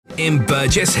in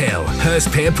Burgess Hill,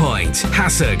 Hurstpierpoint,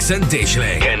 Hassocks and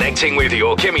Ditchling. Connecting with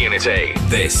your community.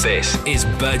 This is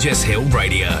Burgess Hill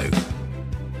Radio.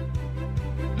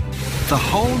 The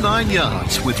Whole Nine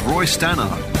Yards with Roy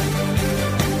Stannard.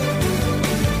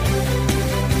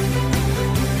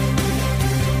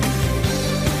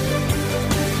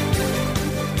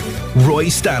 Roy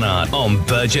Stannard on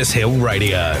Burgess Hill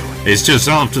Radio. It's just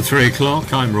after 3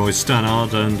 o'clock. I'm Roy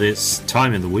Stannard, and it's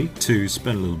time in the week to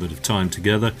spend a little bit of time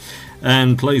together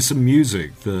and play some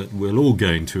music that we're all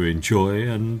going to enjoy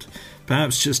and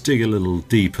perhaps just dig a little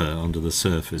deeper under the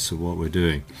surface of what we're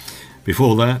doing.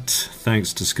 Before that,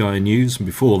 thanks to Sky News, and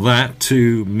before that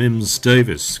to Mims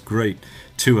Davis. Great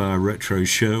 2-hour retro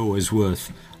show, always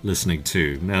worth listening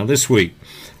to. Now this week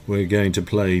we're going to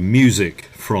play music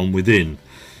from within.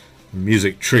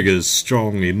 Music triggers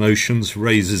strong emotions,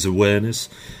 raises awareness.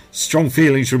 Strong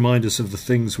feelings remind us of the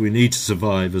things we need to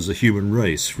survive as a human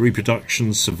race: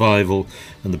 reproduction, survival,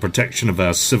 and the protection of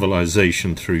our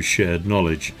civilization through shared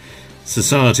knowledge.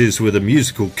 Societies with a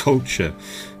musical culture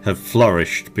have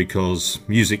flourished because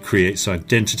music creates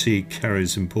identity,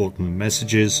 carries important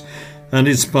messages, and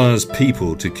inspires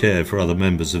people to care for other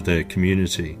members of their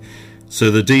community. So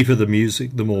the deeper the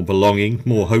music, the more belonging,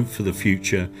 more hope for the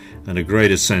future, and a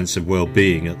greater sense of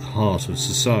well-being at the heart of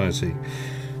society.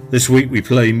 This week we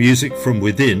play music from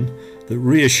within that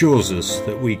reassures us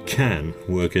that we can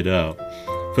work it out.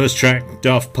 First track,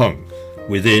 Daft Punk,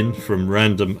 Within, from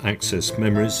Random Access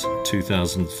Memories,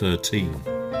 2013.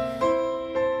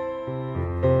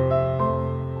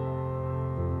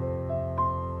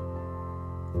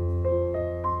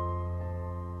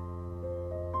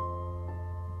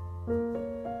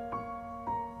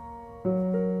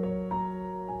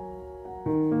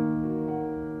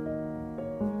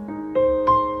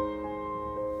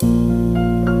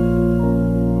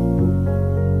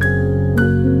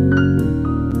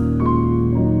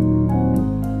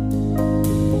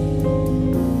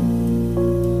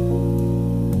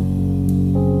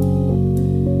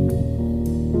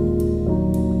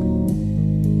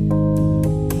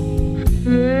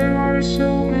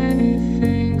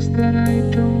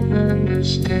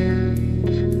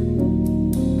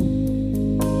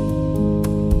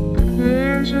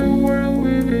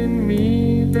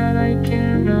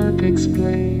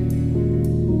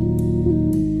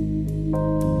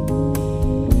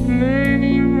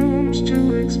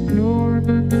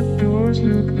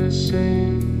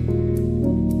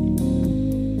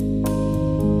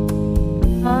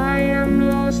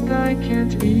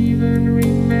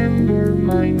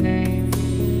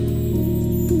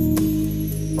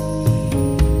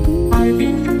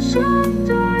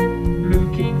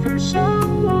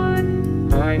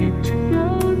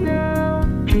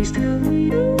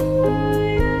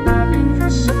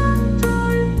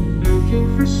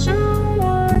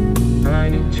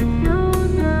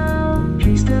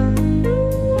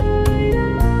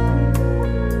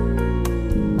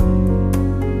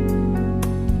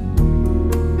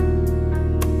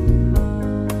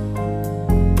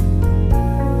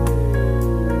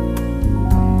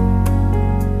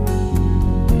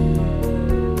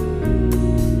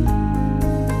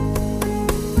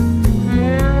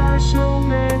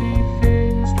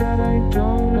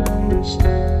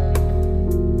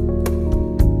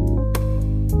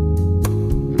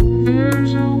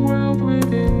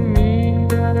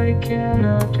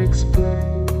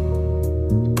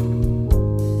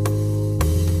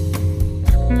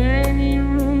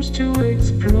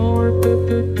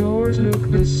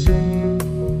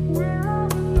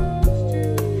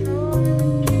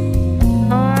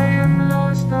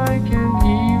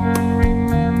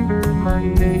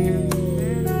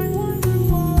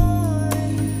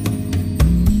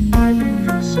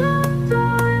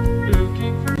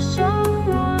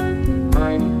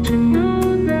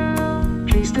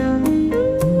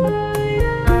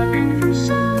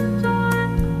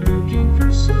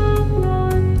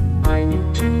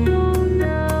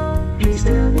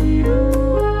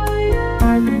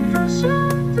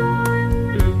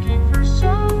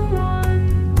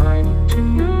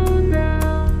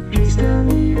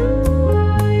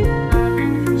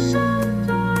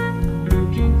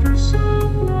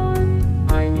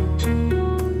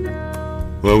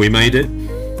 Well, we made it.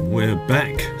 We're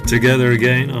back together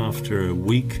again after a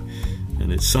week,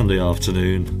 and it's Sunday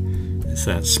afternoon. It's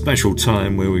that special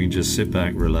time where we can just sit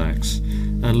back, relax,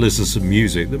 and listen to some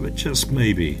music that just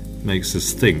maybe makes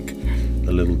us think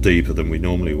a little deeper than we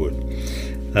normally would.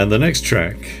 And the next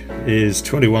track is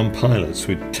 21 Pilots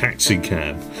with Taxi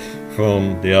Cab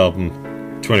from the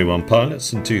album 21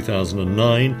 Pilots in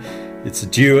 2009. It's a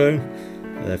duo.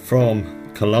 They're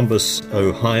from Columbus,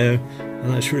 Ohio,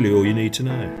 and that's really all you need to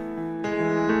know.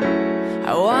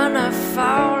 I wanna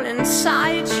fall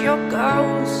inside your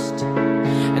ghost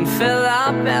and fill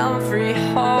up every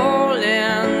hole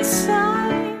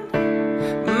inside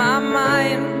my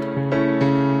mind.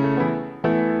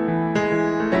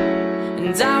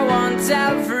 And I want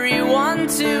everyone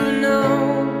to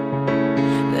know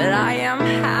that I am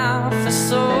half a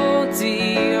soul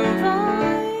divided.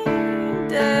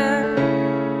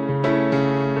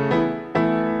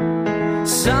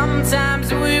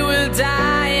 Sometimes we will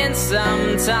die and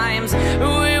sometimes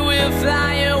we will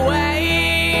fly away.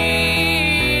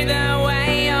 The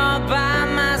way you're by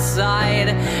my side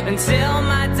until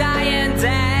my dying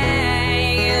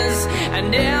days.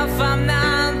 And if I'm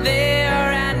not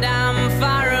there and I'm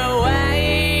far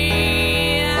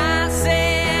away, I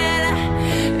said,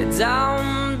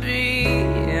 don't be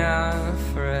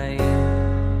afraid.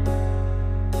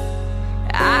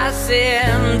 I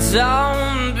said,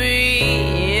 don't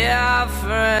be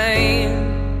afraid.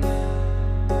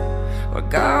 We're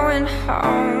going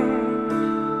home.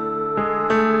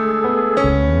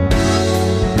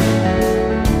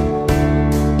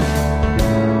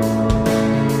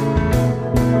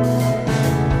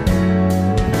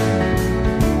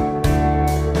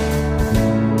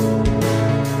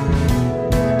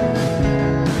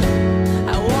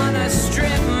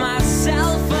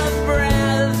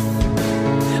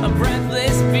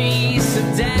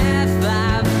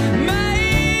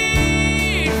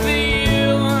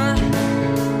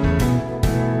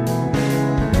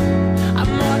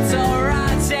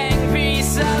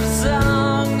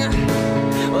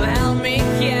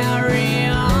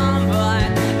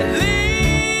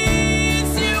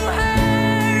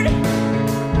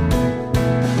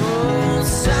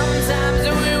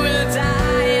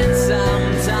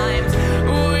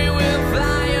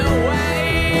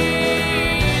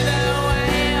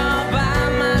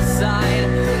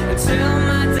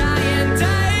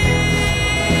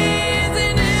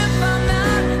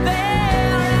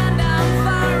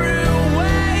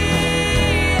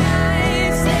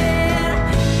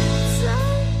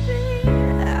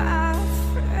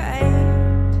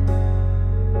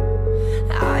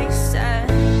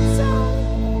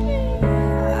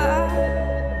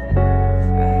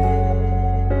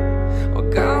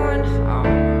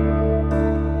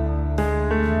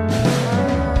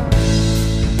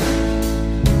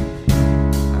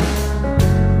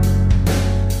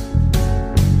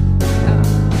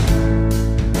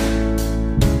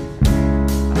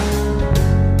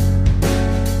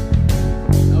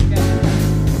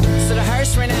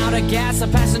 A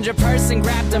passenger person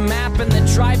grabbed a map and the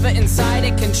driver inside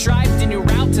it contrived a new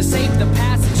route to save the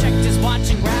past and checked his watch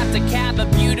and grabbed a cab, a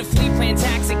beautifully planned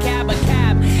taxi cab, a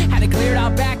cab had it cleared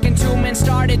out back and two men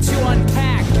started to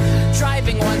unpack,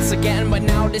 driving once again, but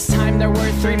now this time there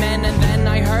were three men. And then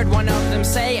I heard one of them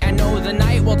say, I know the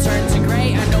night will turn to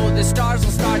gray, I know the stars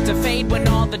will start to fade when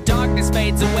all the darkness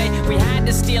fades away. We had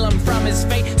to steal him from his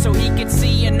fate so he could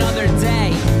see another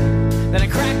day. Then I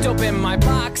cracked open my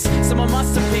box, someone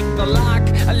must have picked the lock.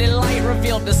 A little light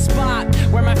revealed the spot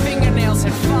where my fingernails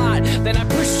had fought. Then I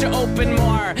pushed it open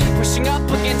more, pushing up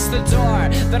against the door.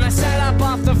 Then I sat up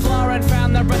off the floor and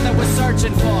found the breath I was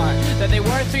searching for. That they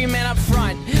were three men up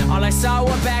front, all I saw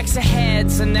were backs of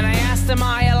heads. And then I asked, am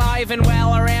I alive and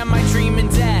well, or am I dreaming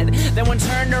dead? Then one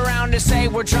turned around to say,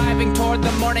 we're driving toward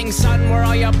the morning sun, where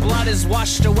all your blood is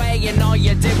washed away and all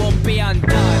you did will be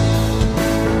undone.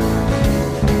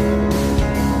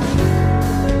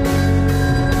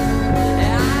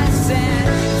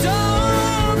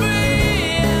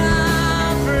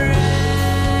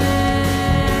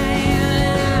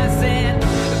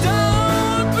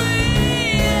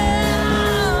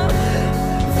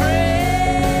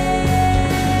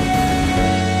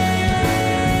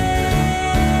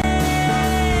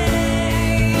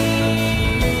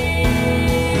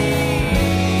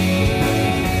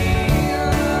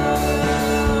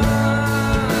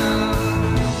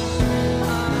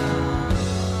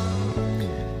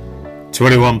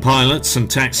 "21 Pilots"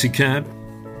 and Taxi Cab.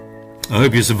 I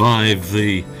hope you survived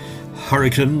the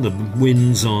hurricane, the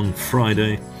winds on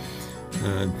Friday.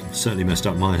 Certainly messed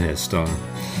up my hairstyle.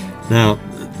 Now,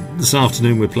 this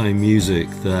afternoon we're playing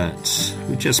music that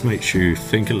just makes you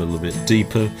think a little bit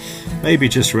deeper, maybe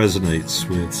just resonates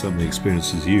with some of the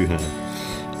experiences you had.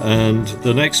 And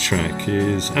the next track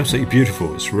is absolutely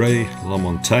beautiful. It's Ray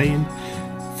LaMontagne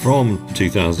from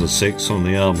 2006 on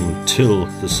the album Till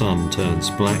the Sun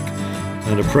Turns Black.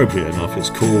 And appropriate enough,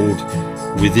 it's called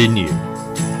Within You.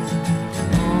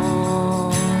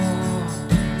 Oh,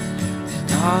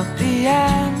 not the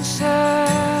answer.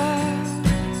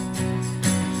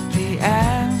 The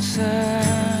answer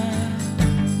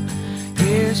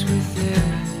is within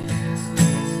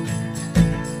you.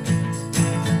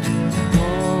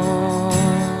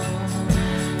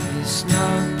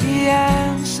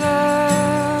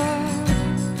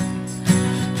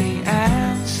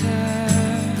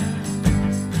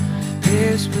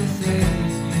 is within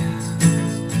you.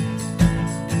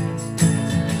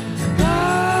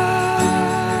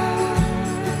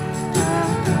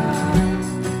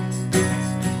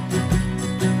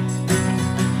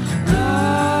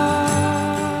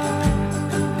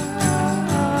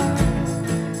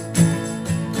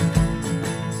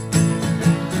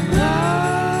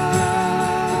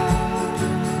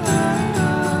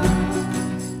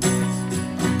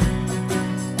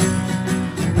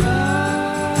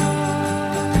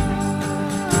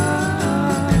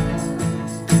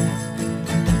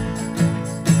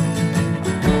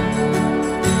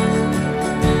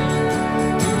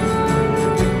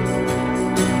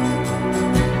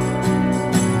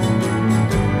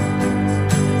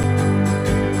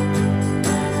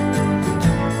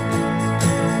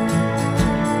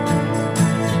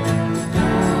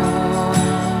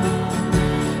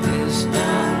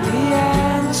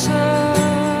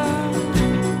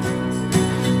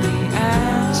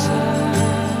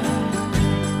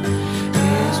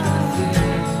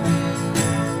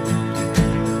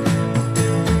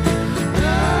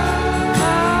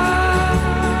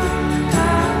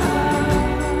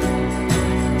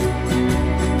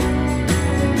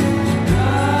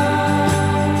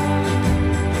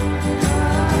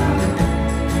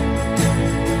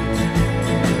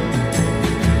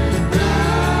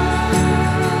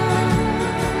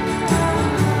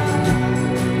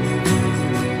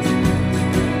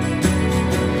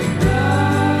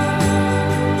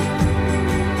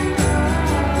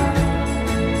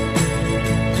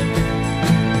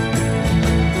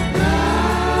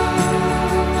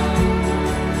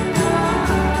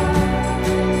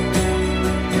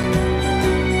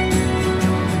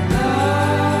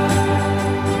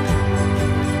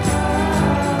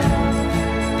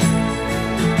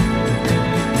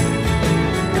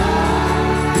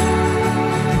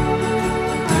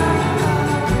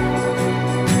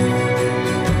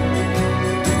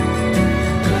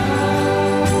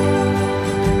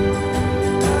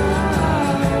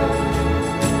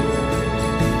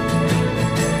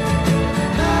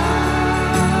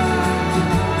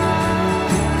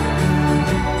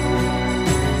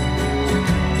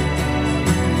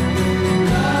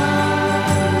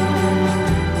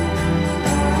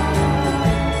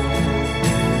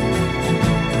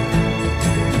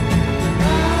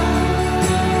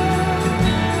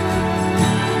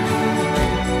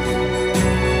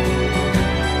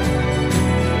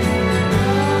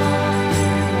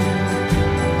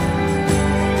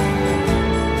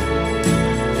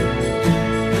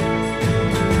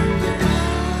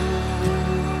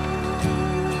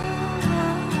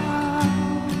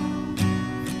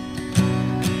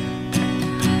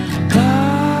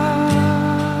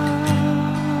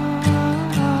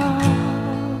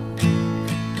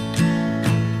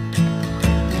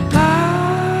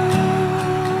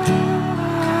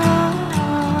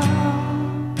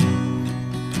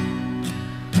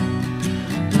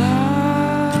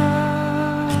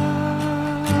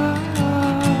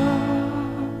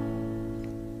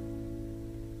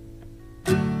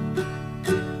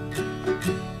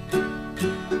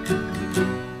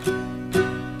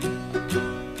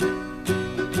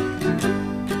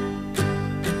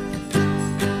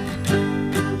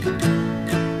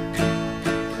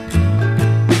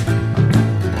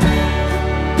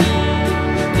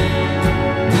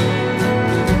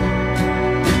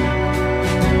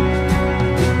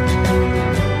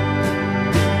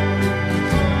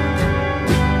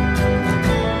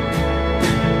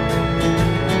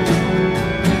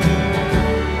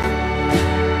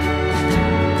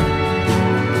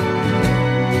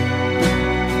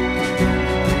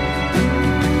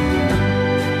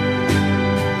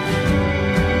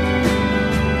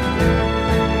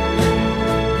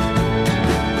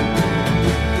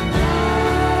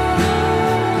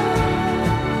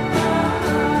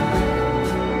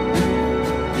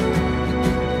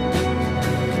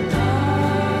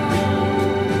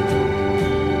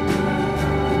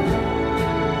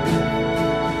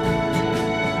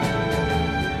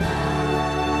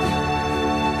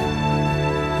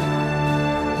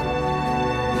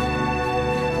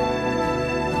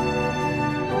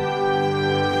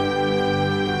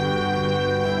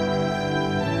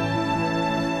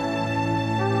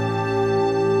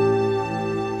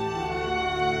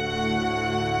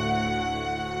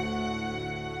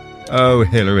 Oh,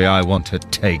 Hilary, I want to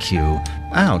take you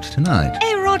out tonight.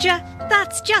 Hey, Roger,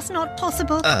 that's just not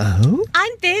possible. Oh?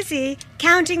 I'm busy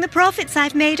counting the profits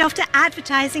I've made after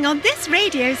advertising on this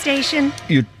radio station.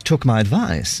 You took my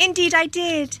advice. Indeed I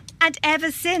did. And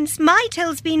ever since, my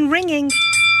till's been ringing.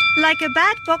 like a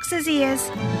bad boxer's ears.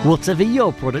 Whatever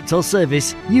your product or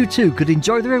service, you too could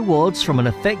enjoy the rewards from an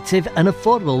effective and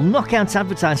affordable knockout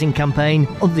advertising campaign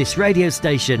on this radio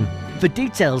station. For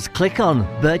details, click on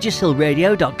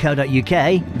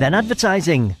burgess-hill-radio.co.uk, then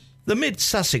advertising. The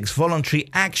Mid-Sussex Voluntary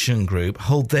Action Group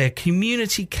hold their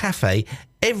community cafe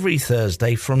every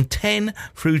Thursday from 10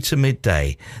 through to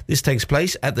midday. This takes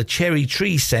place at the Cherry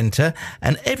Tree Centre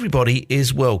and everybody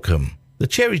is welcome. The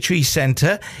Cherry Tree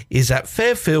Centre is at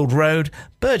Fairfield Road,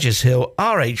 Burgess Hill,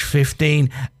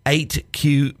 RH15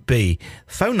 8QB.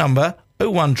 Phone number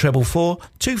 01444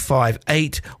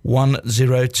 258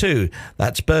 102.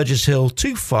 That's Burgess Hill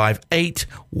 258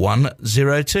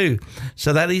 102.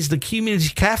 So that is the Community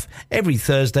Cafe every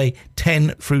Thursday 10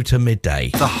 through to midday.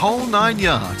 The whole 9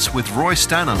 yards with Roy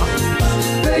Stannard.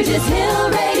 Burgess Hill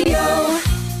Radio.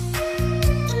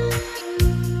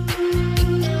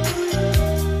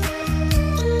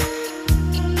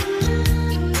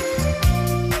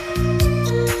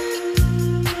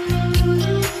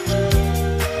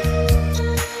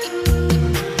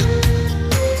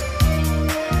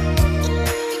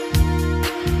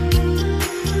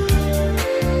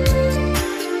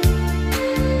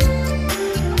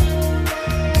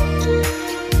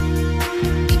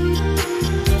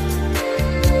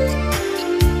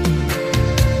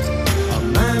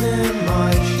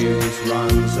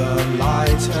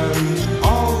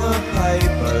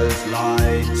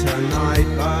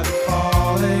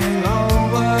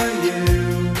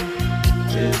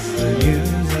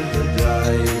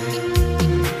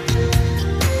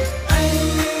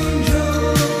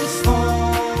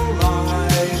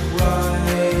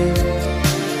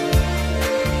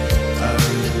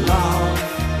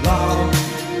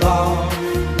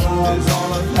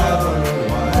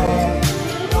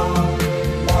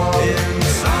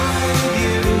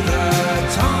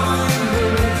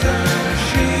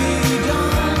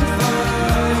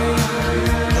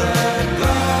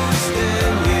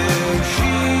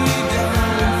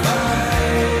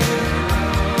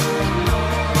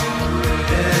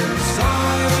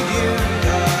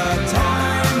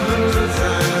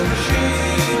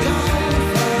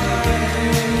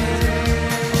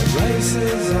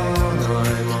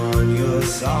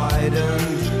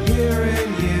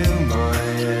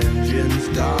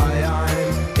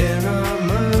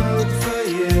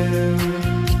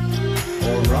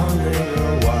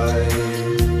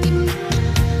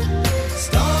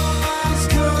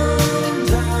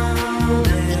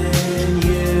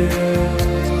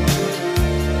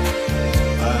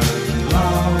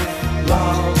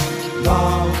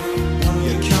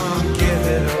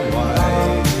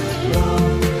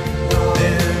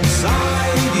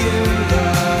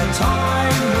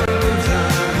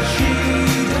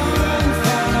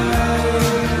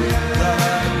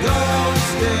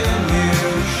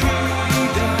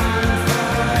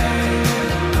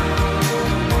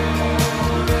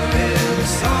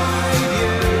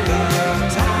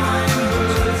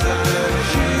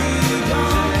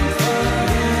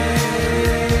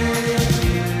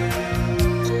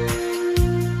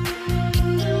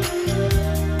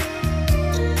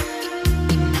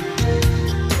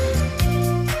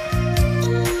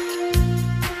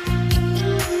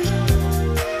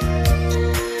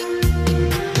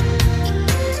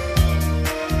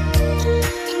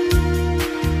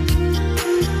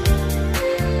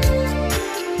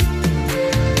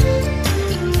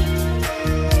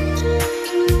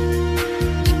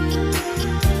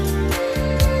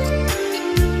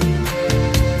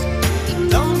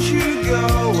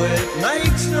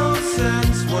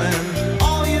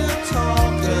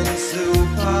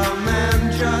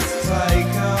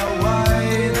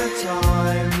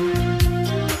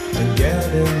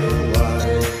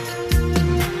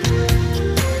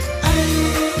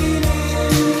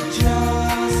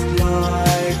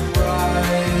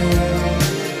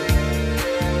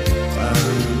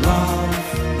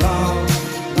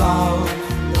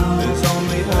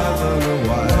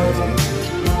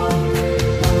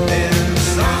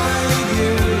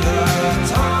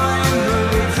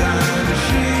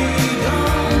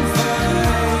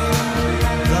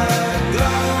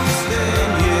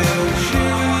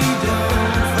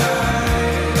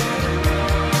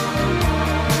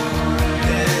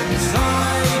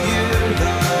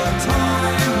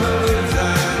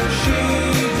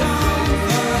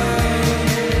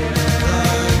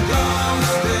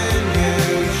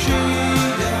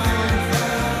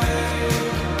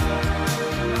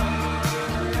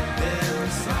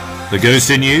 The Ghost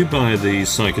in You by the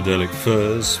Psychedelic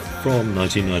Furs from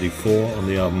 1994 on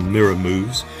the album Mirror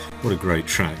Moves. What a great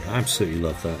track. I absolutely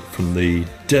love that from the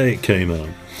day it came out.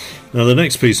 Now the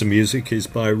next piece of music is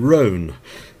by Roan.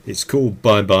 It's called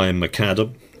Bye Bye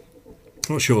Macadam.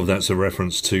 Not sure if that's a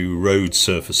reference to road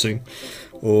surfacing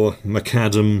or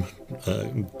macadam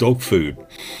dog food,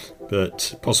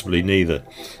 but possibly neither.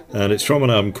 And it's from an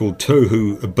album called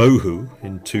Tohu Bohu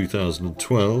in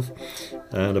 2012,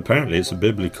 and apparently it's a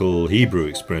biblical Hebrew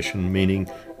expression meaning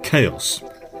chaos.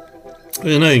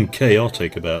 There's nothing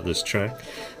chaotic about this track.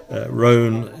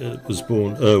 Roan was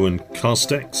born Erwin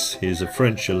Castex. He's a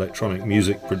French electronic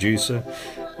music producer,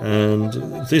 and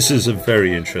this is a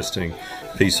very interesting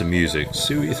piece of music.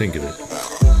 See what you think of it.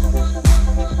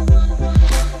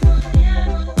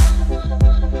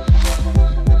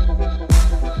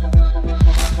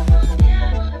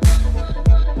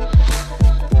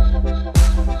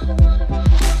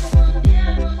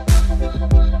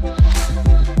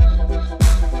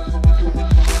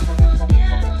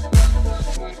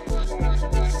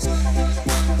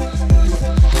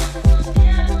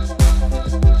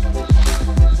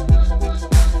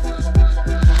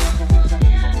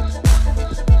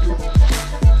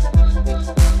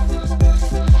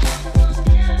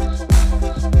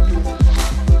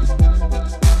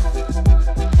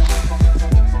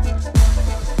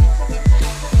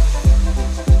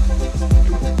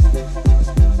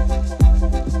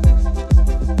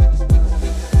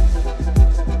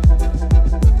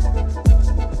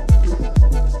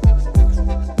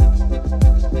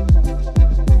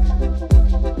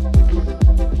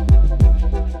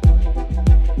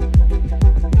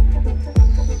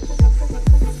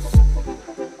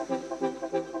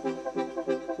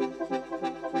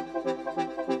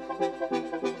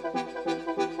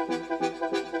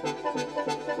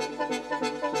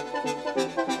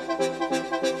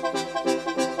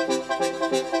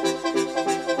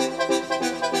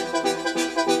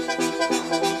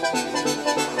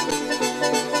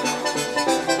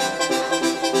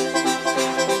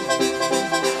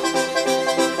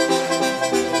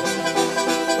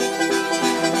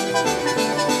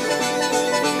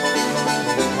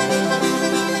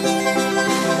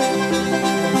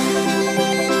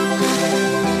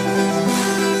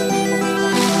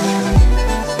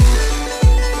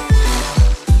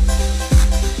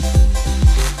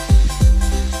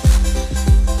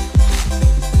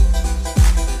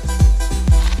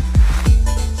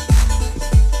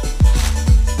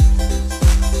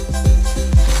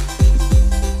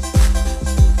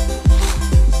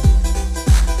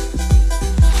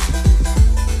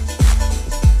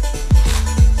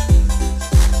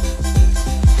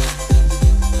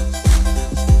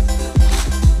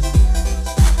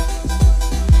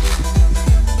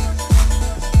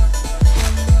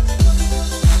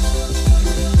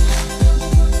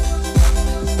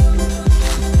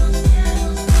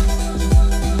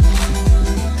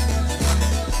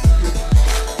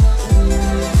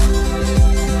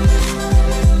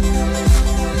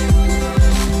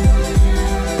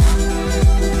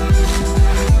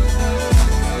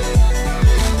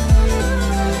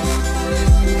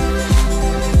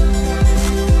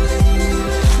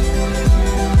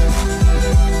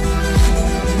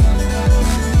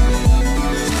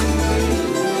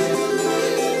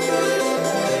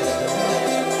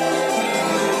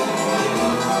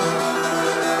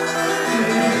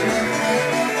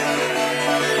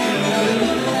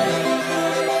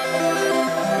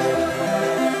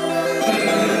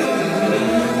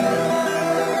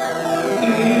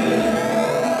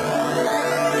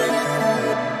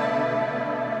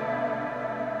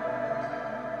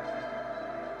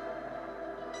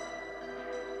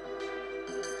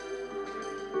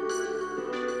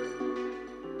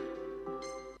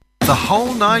 The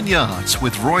Whole Nine Yards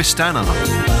with Roy Stannard.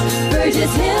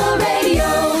 Burgess Hill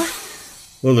Radio.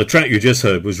 Well, the track you just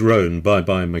heard was Roan, Bye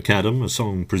Bye Macadam, a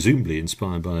song presumably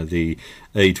inspired by the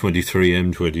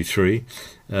A23 M23,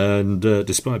 and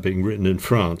despite being written in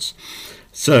France.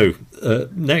 So,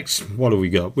 next, what have we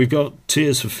got? We've got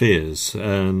Tears for Fears,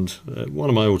 and one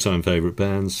of my all-time favourite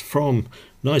bands from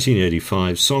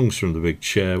 1985, Songs from the Big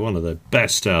Chair, one of their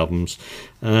best albums.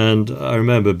 And I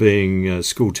remember being a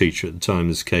school teacher at the time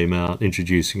this came out,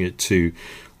 introducing it to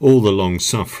all the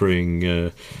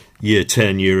long-suffering Year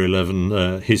 10, Year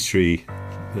 11 history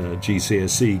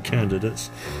GCSE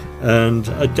candidates. And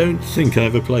I don't think I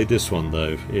ever played this one,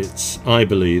 though. It's, I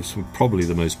believe, probably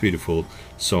the most beautiful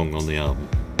song on the album.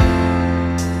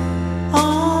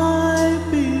 I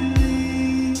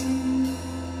believe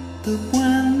that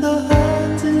when the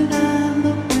hurting and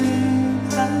the pain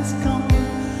has gone,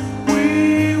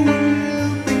 we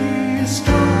will be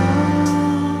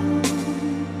strong.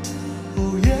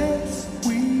 Oh yes,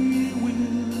 we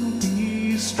will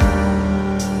be strong.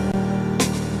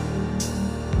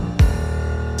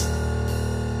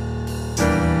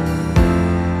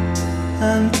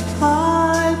 And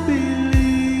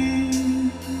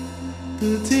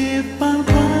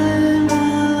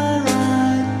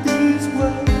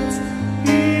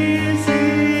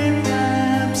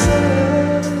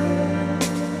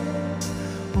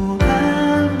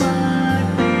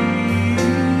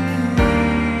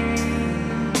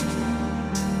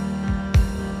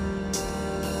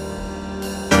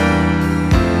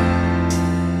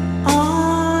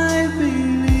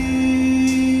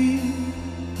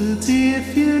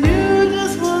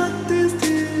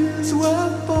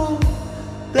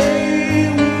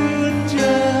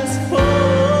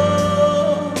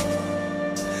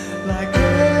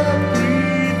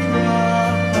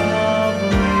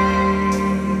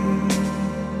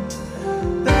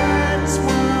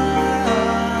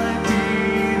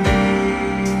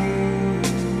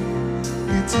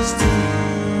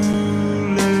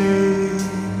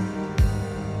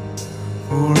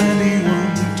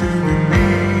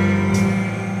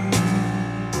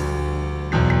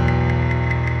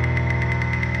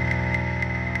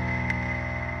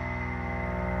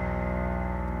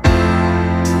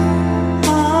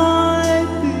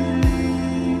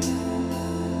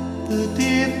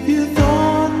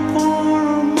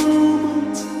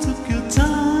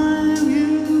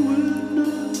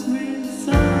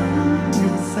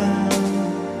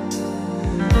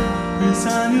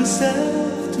resign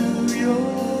yourself to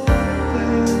your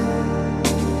fate.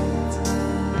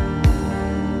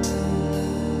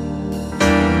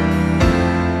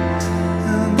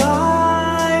 And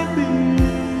I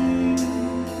believe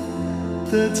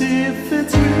that if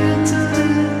it's written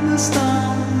in the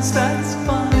stars, that's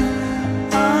fine.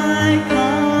 I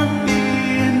can't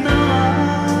deny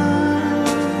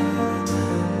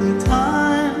that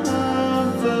I'm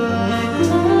available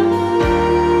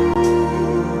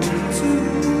to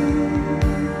you.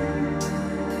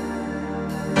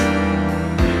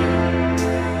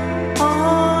 I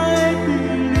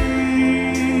believe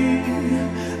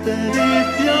that if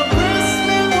you're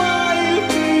listening while you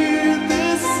hear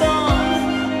this song,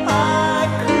 I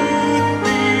could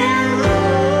be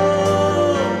wrong.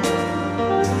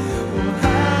 Or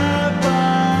have I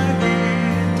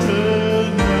eternal?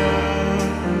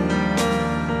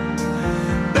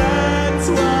 That's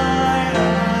why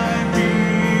I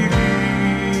believe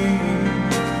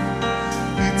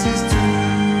it is too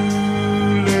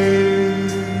late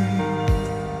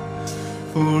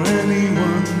for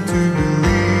anyone to believe.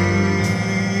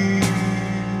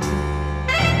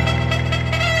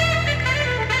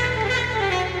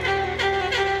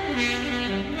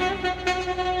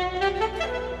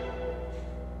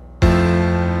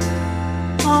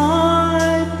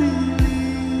 I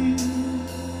believe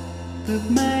that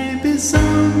maybe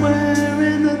somewhere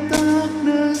in the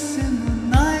darkness, in the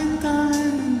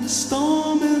nighttime, in the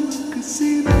storm, in the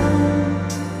casino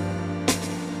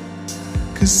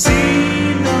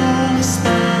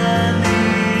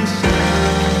Spanish.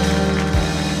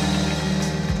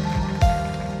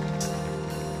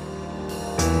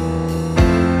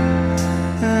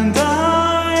 And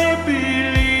I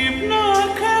believe, no, I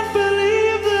can't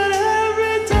believe that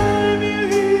every time you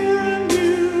hear a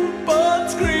newborn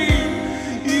scream,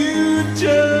 you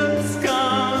just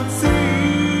can't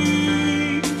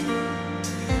see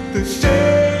the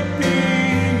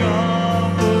shaping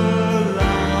of a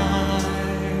line,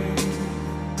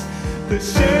 the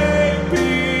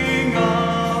shaping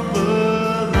of a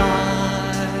line.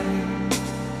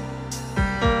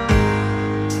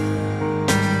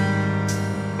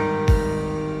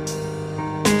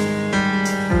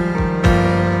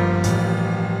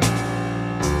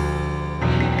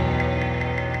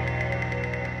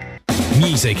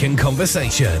 Music and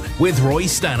conversation with Roy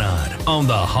Stannard on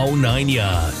the Whole Nine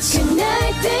Yards.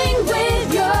 Connecting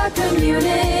with your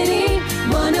community.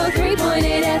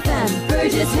 103.8 FM,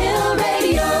 Burgess Hill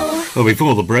Radio. Well,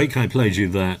 before the break, I played you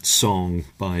that song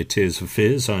by Tears for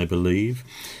Fears, I believe.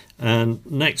 And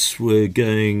next, we're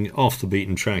going off the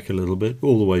beaten track a little bit,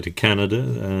 all the way to Canada,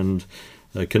 and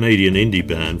a Canadian indie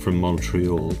band from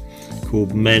Montreal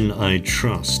called Men I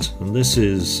Trust. And this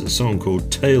is a song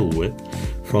called Tail Whip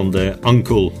from their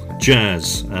Uncle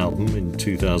Jazz album in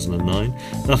 2009.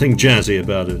 Nothing jazzy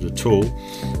about it at all,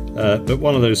 but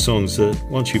one of those songs that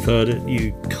once you've heard it,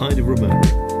 you kind of remember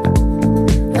it.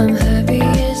 I'm happy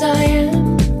as I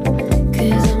am,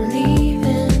 'cause I'm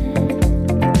leaving.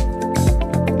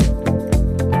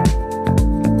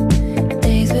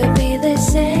 Days would be the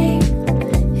same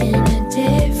in a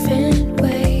different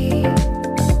way.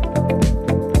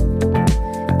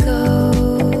 Go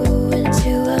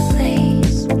into a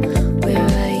place where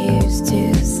I used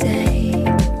to stay.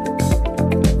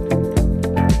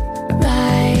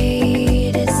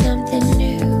 Right is something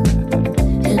new,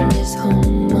 and this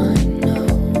home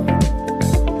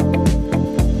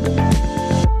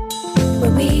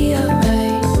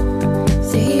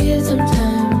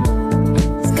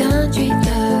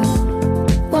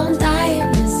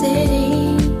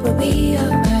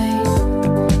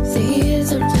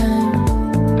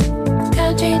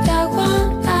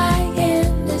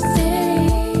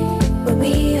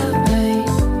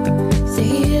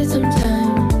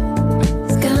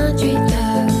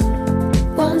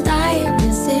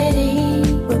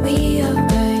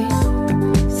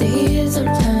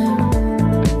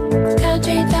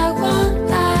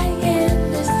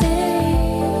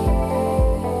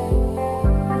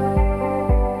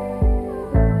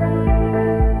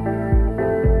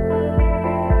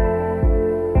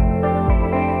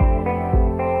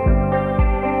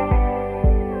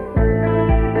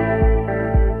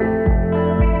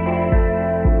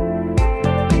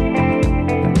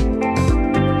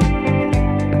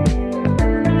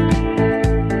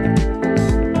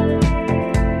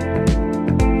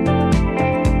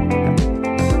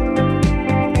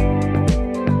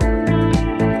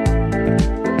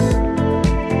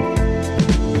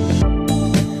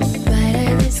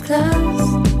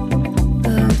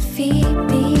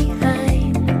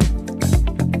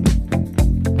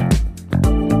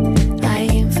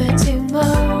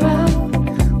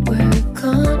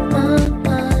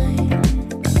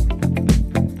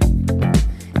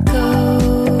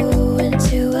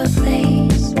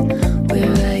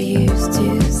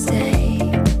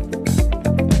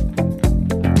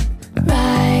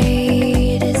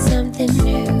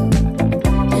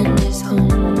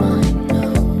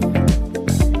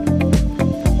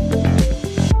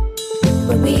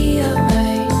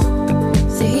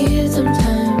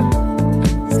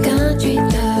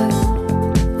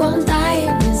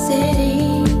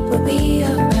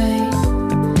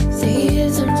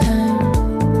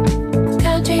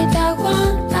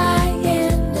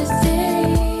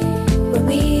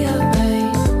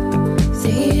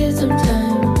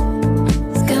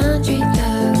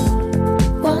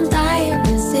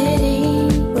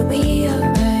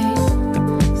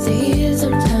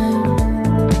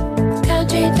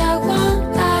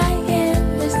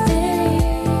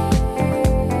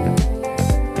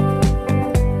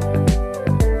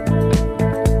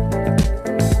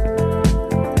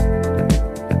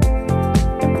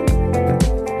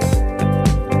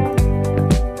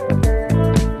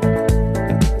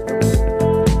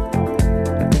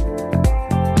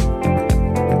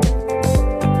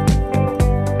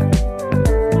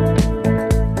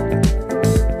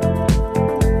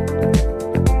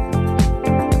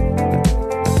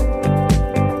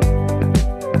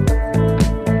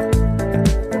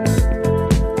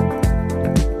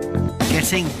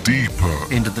Getting deeper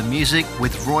into the music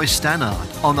with Roy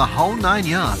Stannard on the whole 9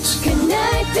 yards.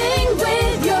 Connecting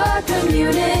with your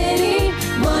community.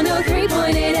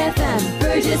 103.8 FM,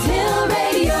 Burgess Hill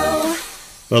Radio.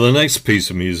 Well, the next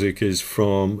piece of music is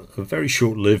from a very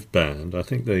short-lived band. I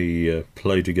think they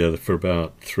played together for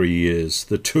about 3 years,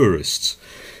 The Tourists.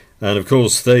 And, of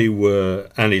course, they were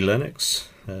Annie Lennox.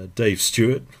 Dave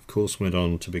Stewart, of course, went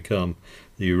on to become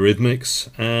the Eurythmics.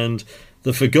 And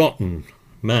the forgotten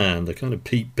man, the kind of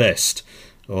Pete Best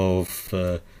of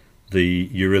the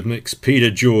Eurythmics,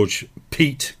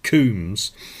 Pete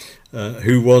Coombs,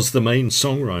 who was the main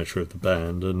songwriter of the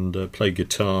band and played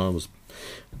guitar,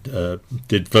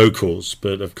 did vocals,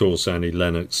 but of course Annie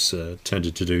Lennox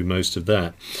tended to do most of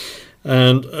that.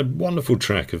 And a wonderful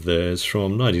track of theirs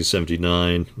from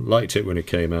 1979, liked it when it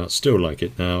came out, still like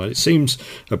it now, and it seems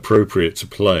appropriate to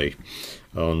play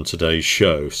on today's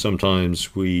show.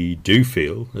 Sometimes we do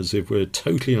feel as if we're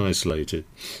totally isolated,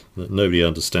 that nobody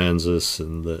understands us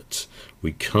and that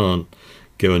we can't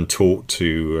go and talk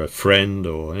to a friend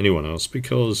or anyone else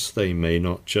because they may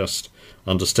not just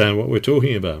understand what we're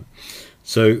talking about.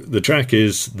 So the track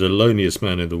is The Loneliest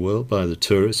Man in the World by The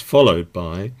Tourists, followed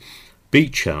by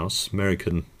Beach House,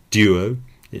 American duo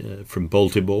from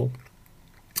Baltimore,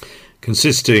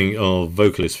 consisting of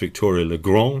vocalist Victoria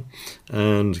Legrand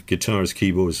and guitarist,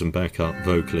 keyboardist and backup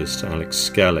vocalist Alex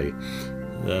Scally.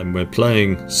 And we're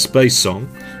playing Space Song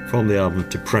from the album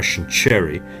Depression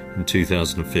Cherry in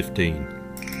 2015.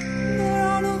 There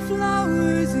are no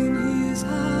flowers in his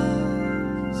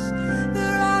house.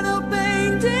 There are no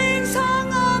paintings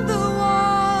hung on the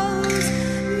walls.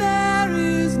 There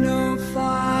is no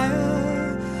fire.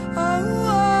 Oh,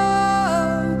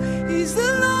 oh, he's the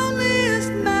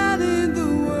loneliest man in the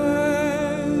world.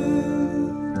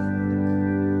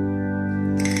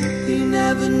 He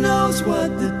never knows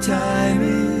what the time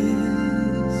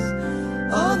is,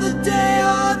 or the day,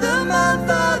 or the month,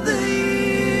 or the year.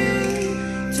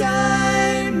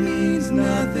 Time means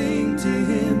nothing to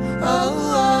him.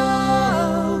 Oh,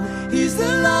 oh, he's the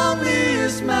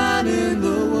loneliest man in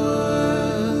the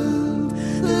world.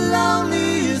 The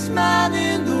loneliest man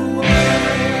in the world.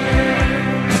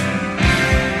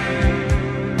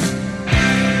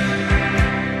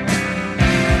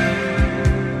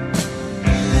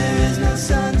 There is no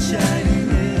sunshine in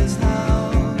his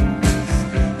house.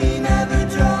 He never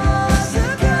draws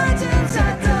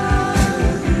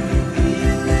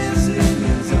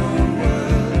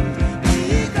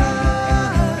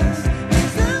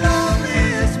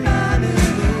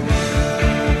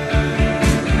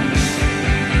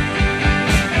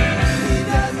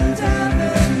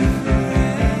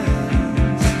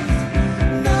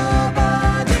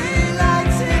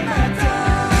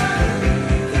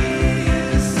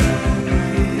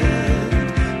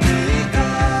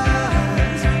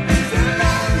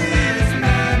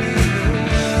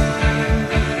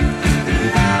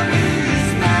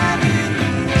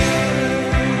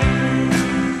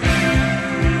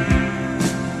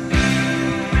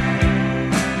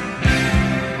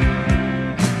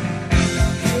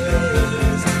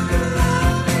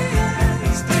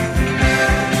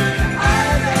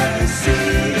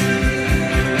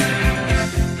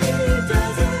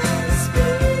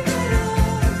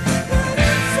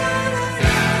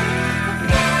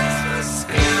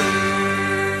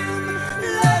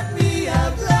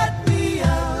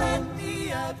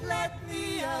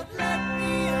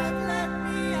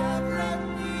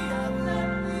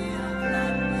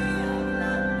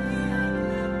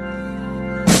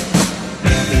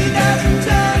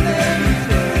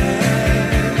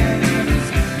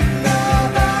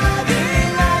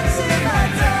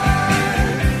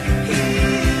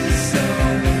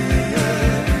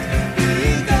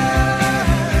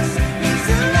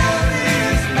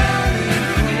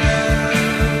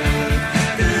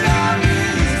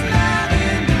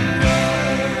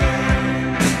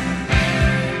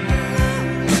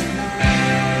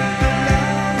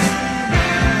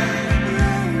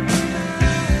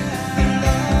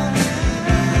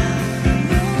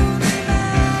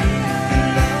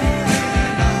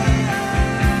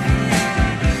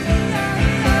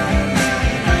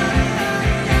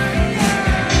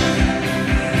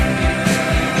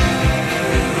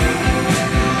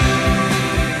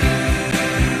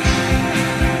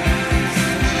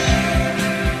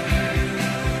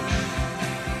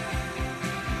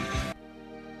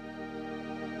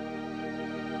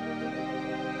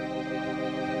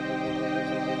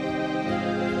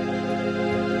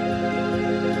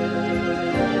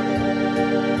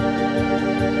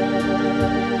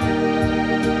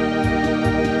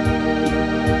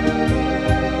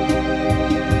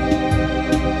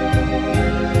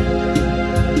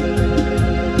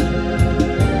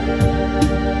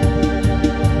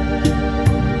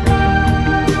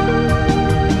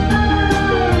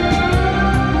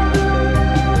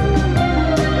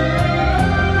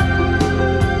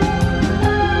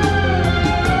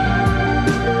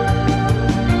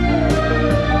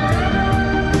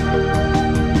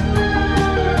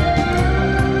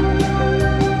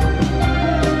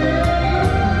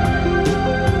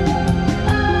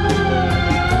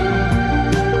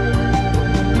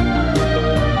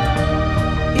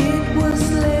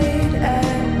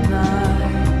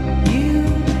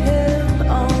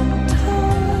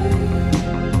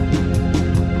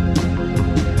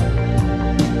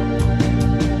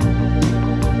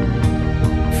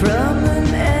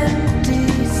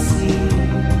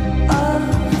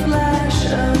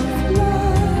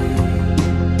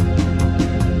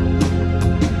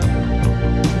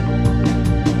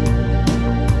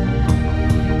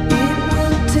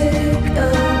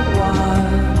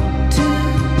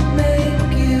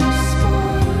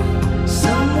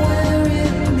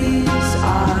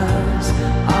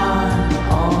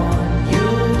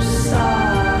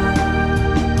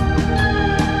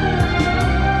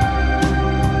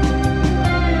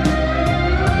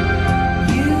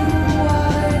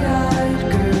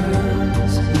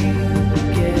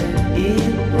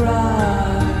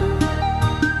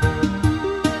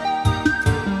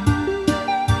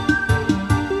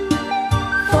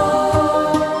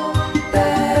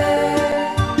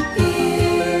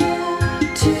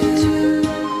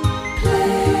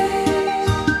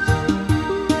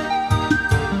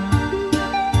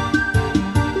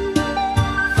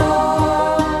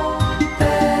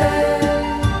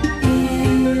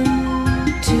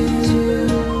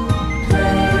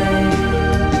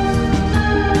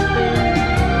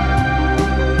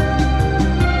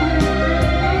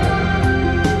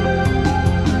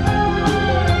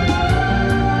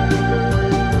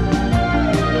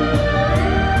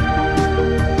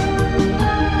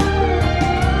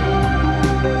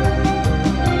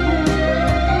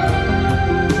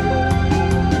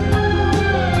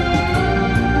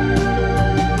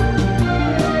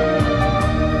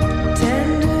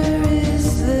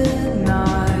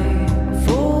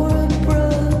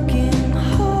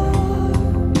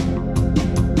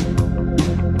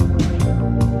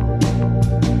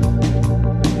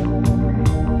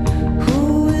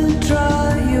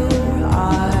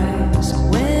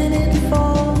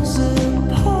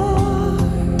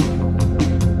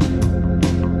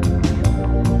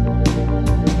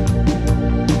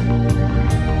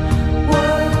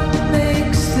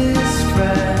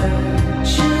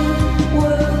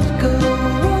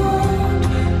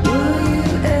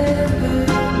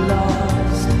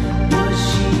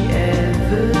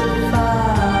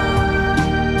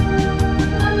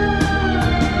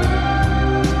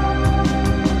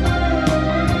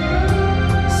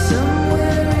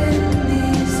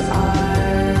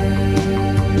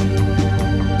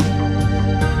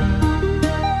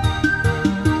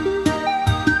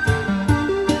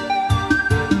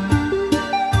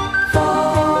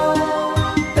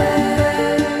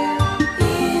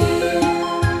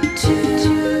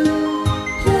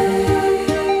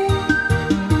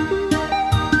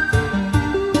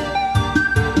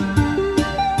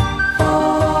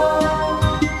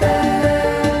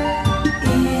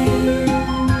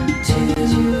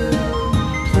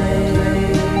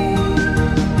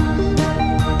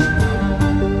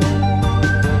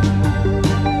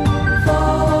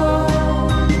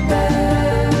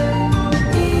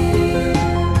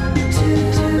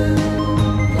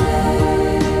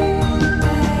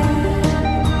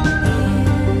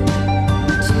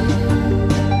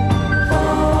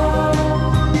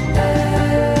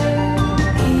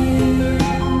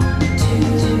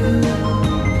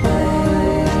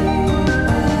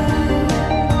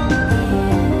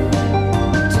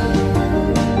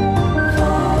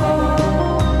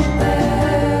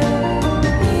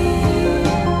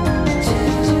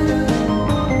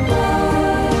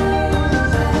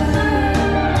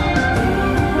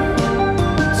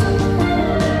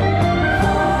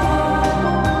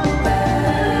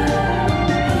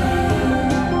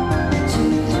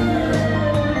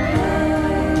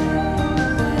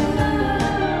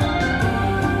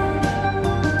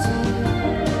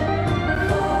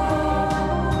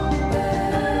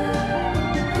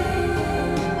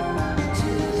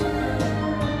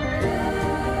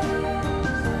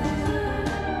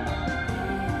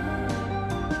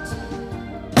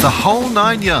The Whole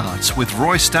Nine Yards with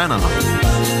Roy Stannard.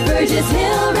 Burgess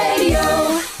Hill Radio.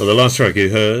 Well, the last track you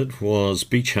heard was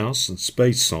Beach House and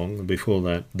Space Song, and before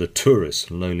that, The Tourist,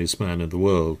 Loneliest Man in the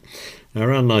World. Now,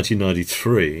 around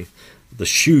 1993, the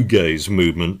shoegaze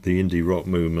movement, the indie rock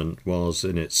movement, was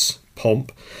in its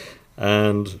pomp,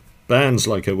 and bands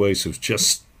like Oasis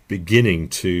just beginning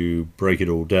to break it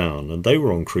all down, and they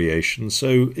were on Creation.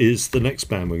 So is the next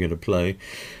band we're going to play,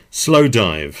 Slow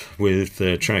Dive, with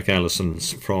their track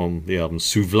Allison's from the album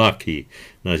Souvlaki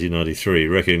 1993,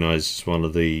 recognised as one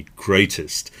of the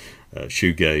greatest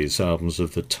shoegaze albums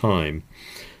of the time,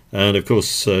 and of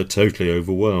course totally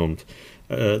overwhelmed.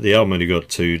 The album only got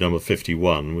to number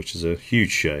 51, which is a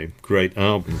huge shame. Great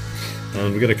album.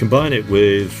 And we're going to combine it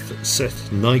with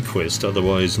Seth Nyquist,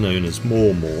 otherwise known as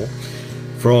More More,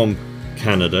 from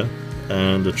Canada,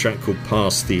 and a track called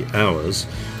Past the Hours,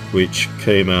 which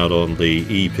came out on the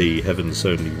EP Heaven's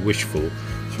Only Wishful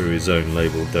through his own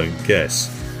label Don't Guess.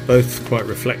 Both quite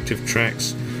reflective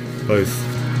tracks, both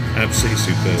absolutely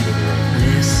superb in their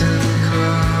own. Listen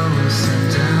close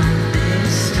and don't be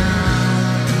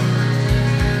stopped.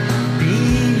 I'll be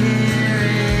here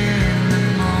in the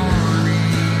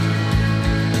morning,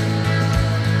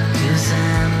 'cause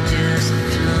I'm just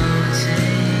floating.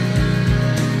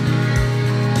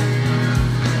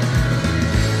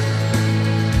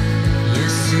 Your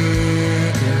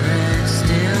cigarette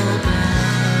still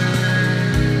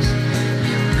burns.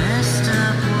 Your messed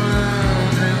up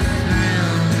world will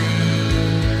thrill me.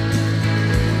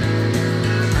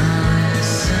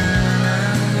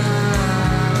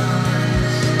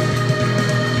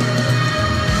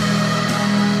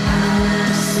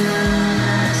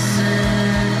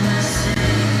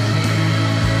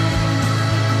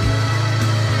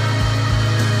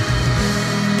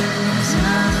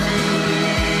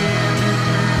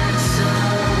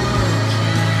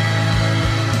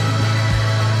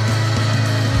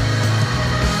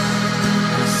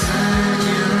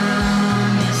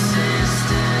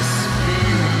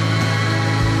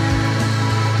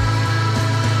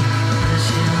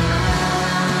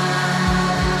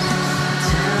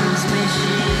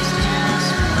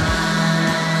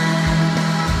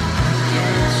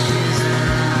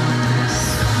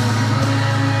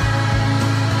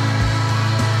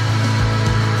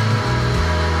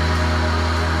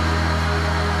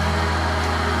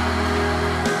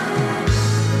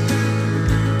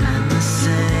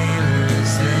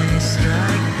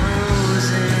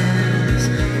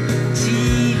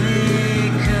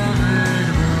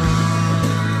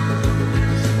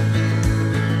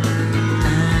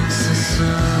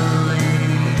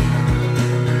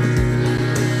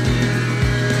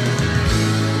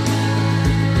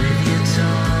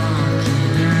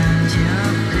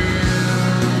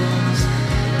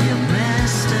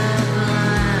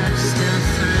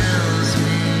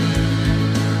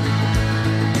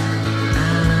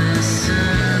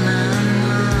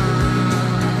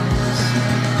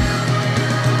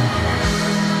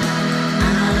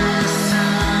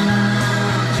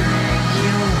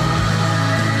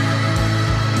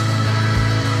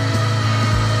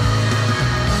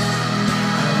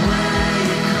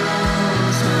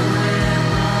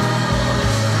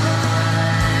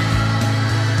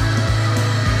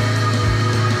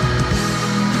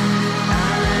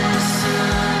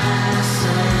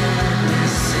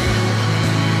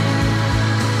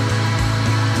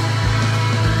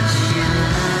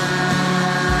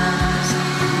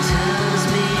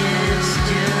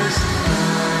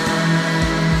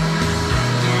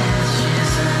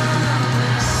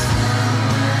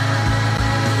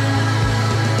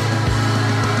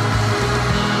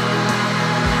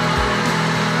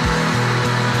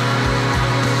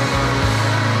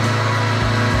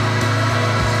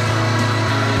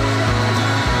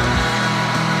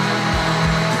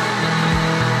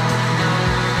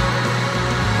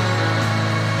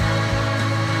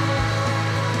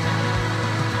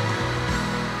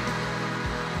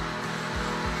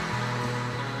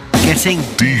 Getting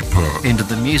deeper into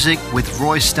the music with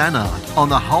Roy Stannard on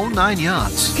The Whole Nine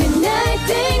Yards.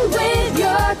 Connecting with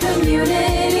your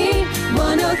community.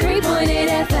 103.8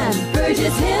 FM,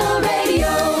 Burgess Hill Radio.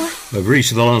 I've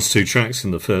reached the last two tracks in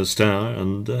the first hour,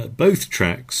 and both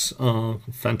tracks are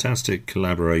fantastic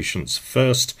collaborations.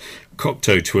 First,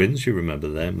 Cocteau Twins, you remember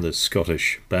them, the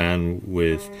Scottish band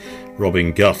with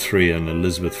Robin Guthrie and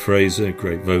Elizabeth Fraser,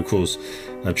 great vocals.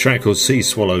 A track called Sea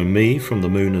Swallow Me from The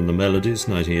Moon and the Melodies,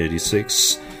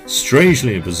 1986,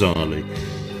 strangely and bizarrely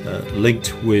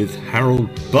linked with Harold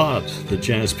Budd, the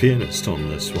jazz pianist on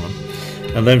this one.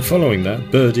 And then following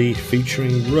that, Birdie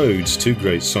featuring Rhodes, two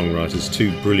great songwriters,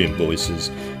 two brilliant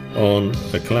voices, on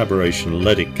a collaboration,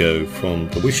 Let It Go, from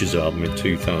the Wishes album in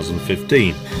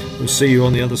 2015. We'll see you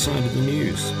on the other side of the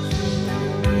news.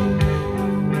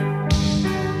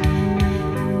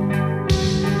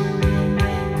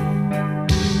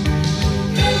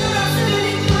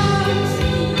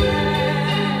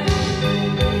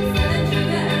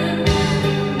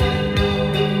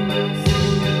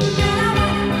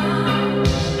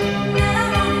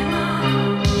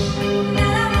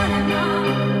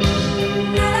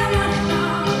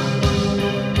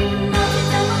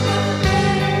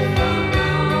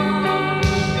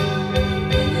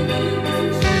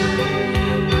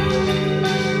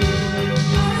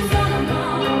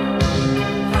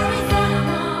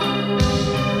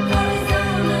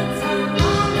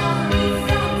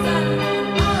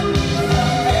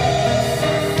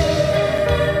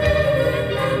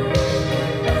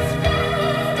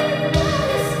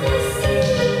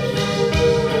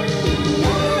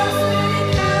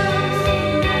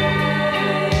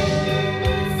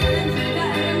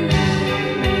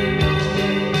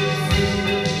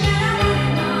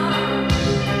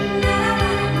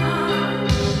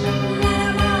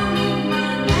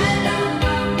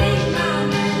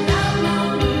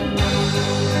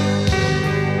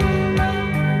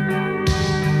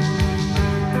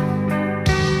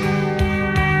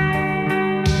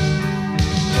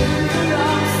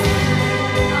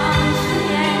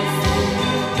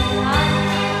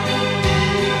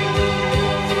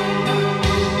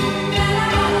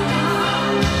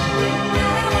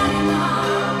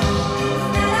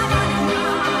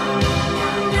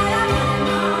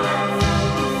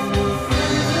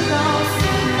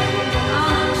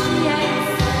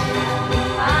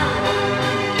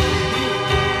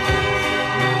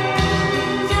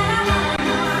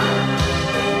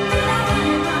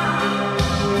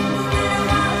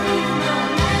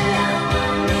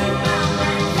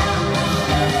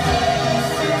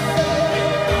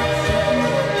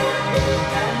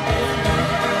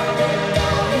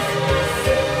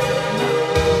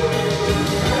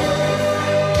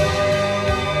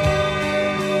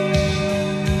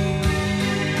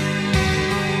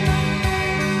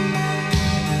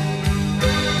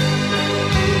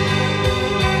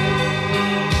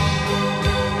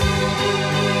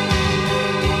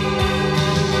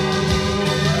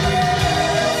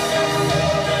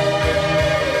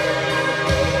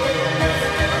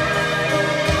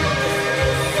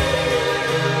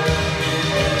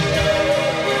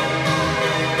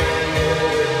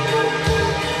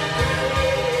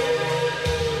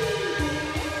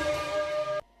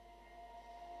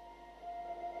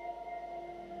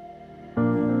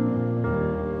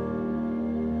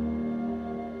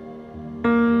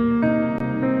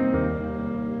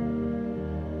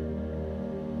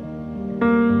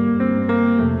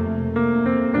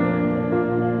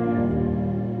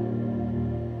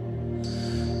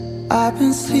 I've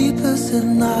been sleepless at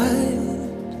night,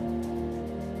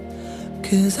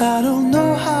 'cause I don't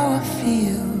know how I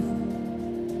feel.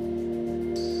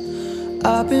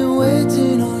 I've been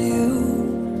waiting on you,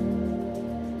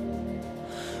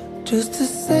 just to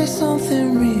say something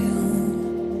real.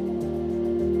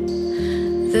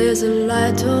 There's a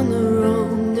light on the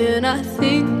road and I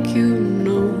think you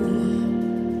know.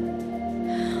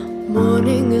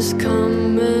 Morning is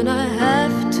coming, I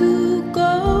have to go.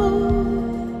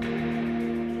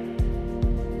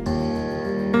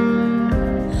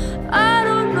 I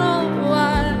don't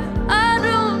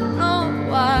know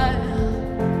why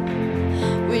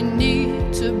we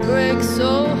need to break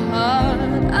so hard.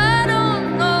 I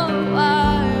don't know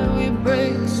why we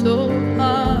break so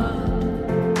hard.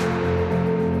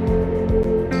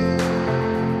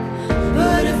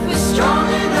 But if we're strong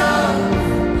enough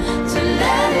to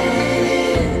let it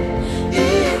in,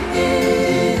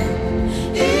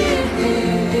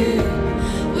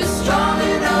 we're strong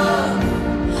enough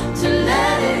to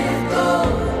let it go.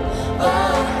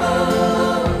 Oh,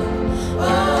 oh,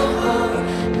 oh, oh.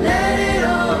 Let it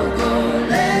all go,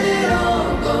 let it all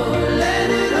go, let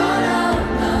it all out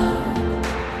now.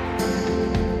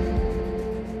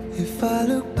 If I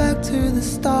look back to the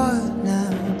start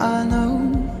now, I know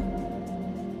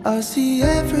I see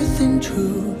everything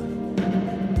true.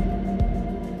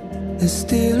 There's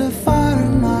still a fire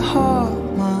in my heart,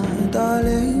 my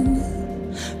darling,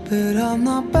 but I'm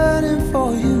not burning for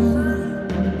you.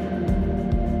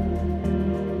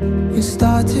 We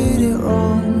started it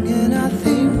wrong and I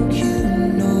think you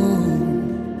know.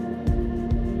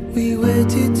 We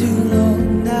waited too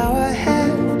long, now I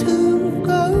have to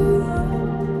go.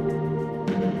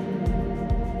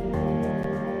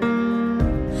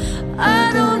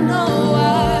 I don't know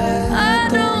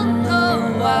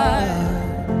why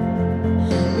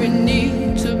we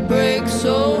need to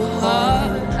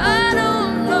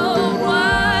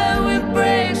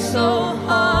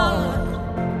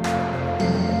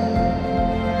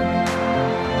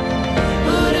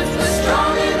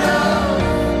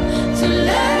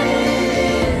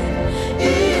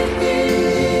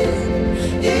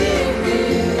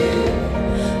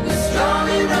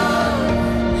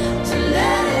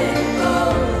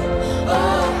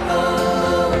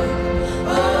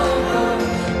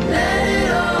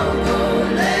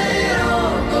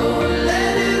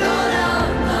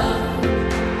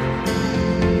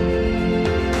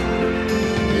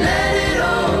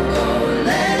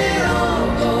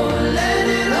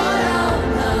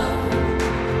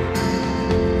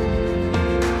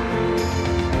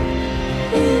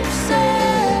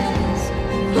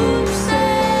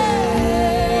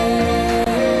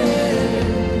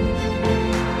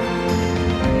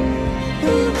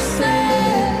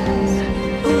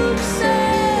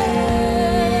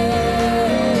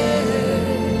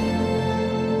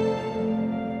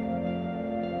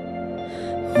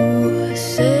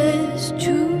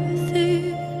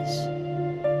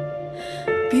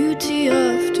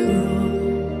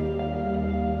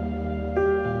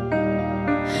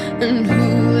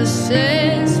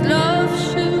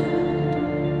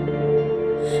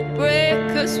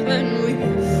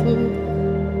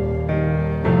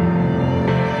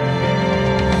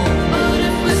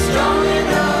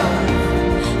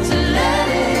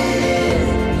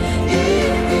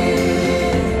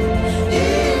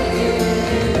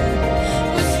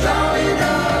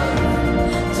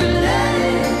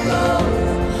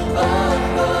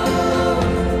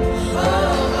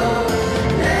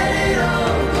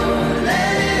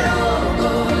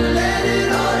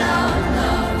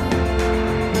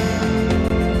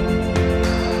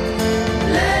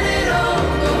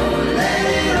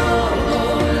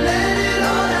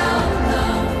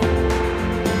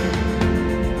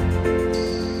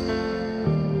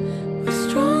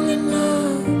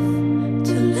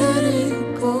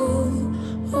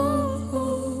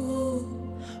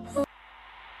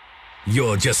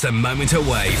You're just a moment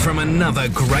away from another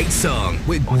great song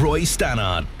with Roy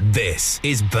Stannard. This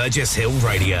is Burgess Hill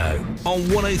Radio on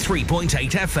 103.8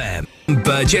 FM.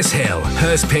 Burgess Hill,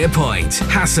 Hurstpierpoint,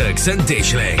 Hassocks and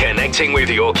Dishley. Connecting with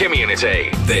your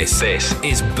community. This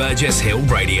is Burgess Hill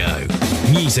Radio.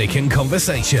 Music and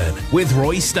conversation with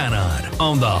Roy Stannard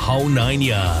on the whole 9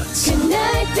 yards.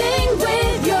 Connecting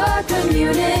with your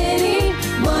community.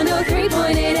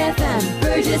 103.8 FM,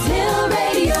 Burgess Hill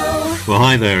Radio. Well,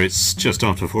 hi there, it's just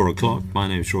after 4 o'clock. My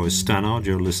name's Roy Stannard.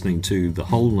 You're listening to the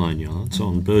whole 9 yards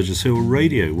on Burgess Hill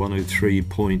Radio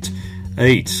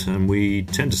 103.8, and we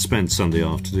tend to spend Sunday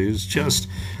afternoons just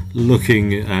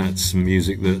looking at some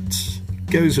music that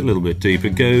goes a little bit deeper,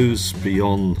 goes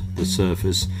beyond the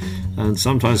surface, and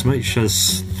sometimes makes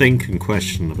us think and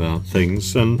question about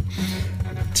things. And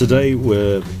today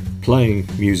we're playing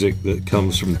music that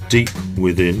comes from deep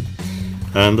within,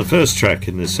 and the first track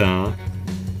in this hour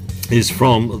is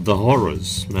from The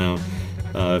Horrors. Now,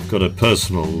 I've got a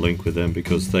personal link with them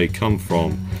because they come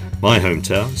from my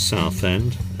hometown,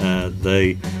 Southend.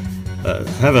 They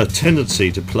have a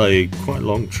tendency to play quite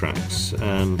long tracks,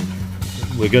 and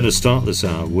we're going to start this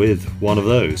hour with one of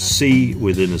those, Sea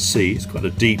Within a Sea. It's quite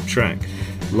a deep track,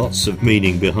 lots of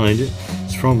meaning behind it.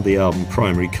 It's from the album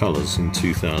Primary Colours in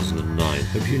 2009.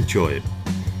 Hope you enjoy it.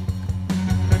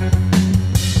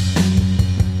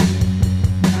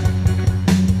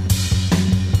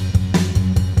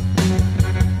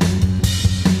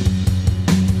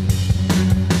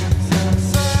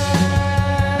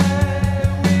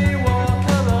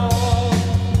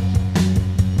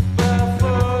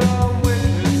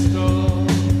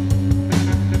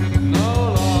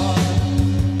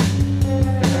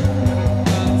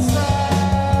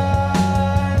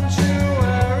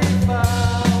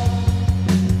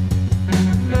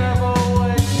 Never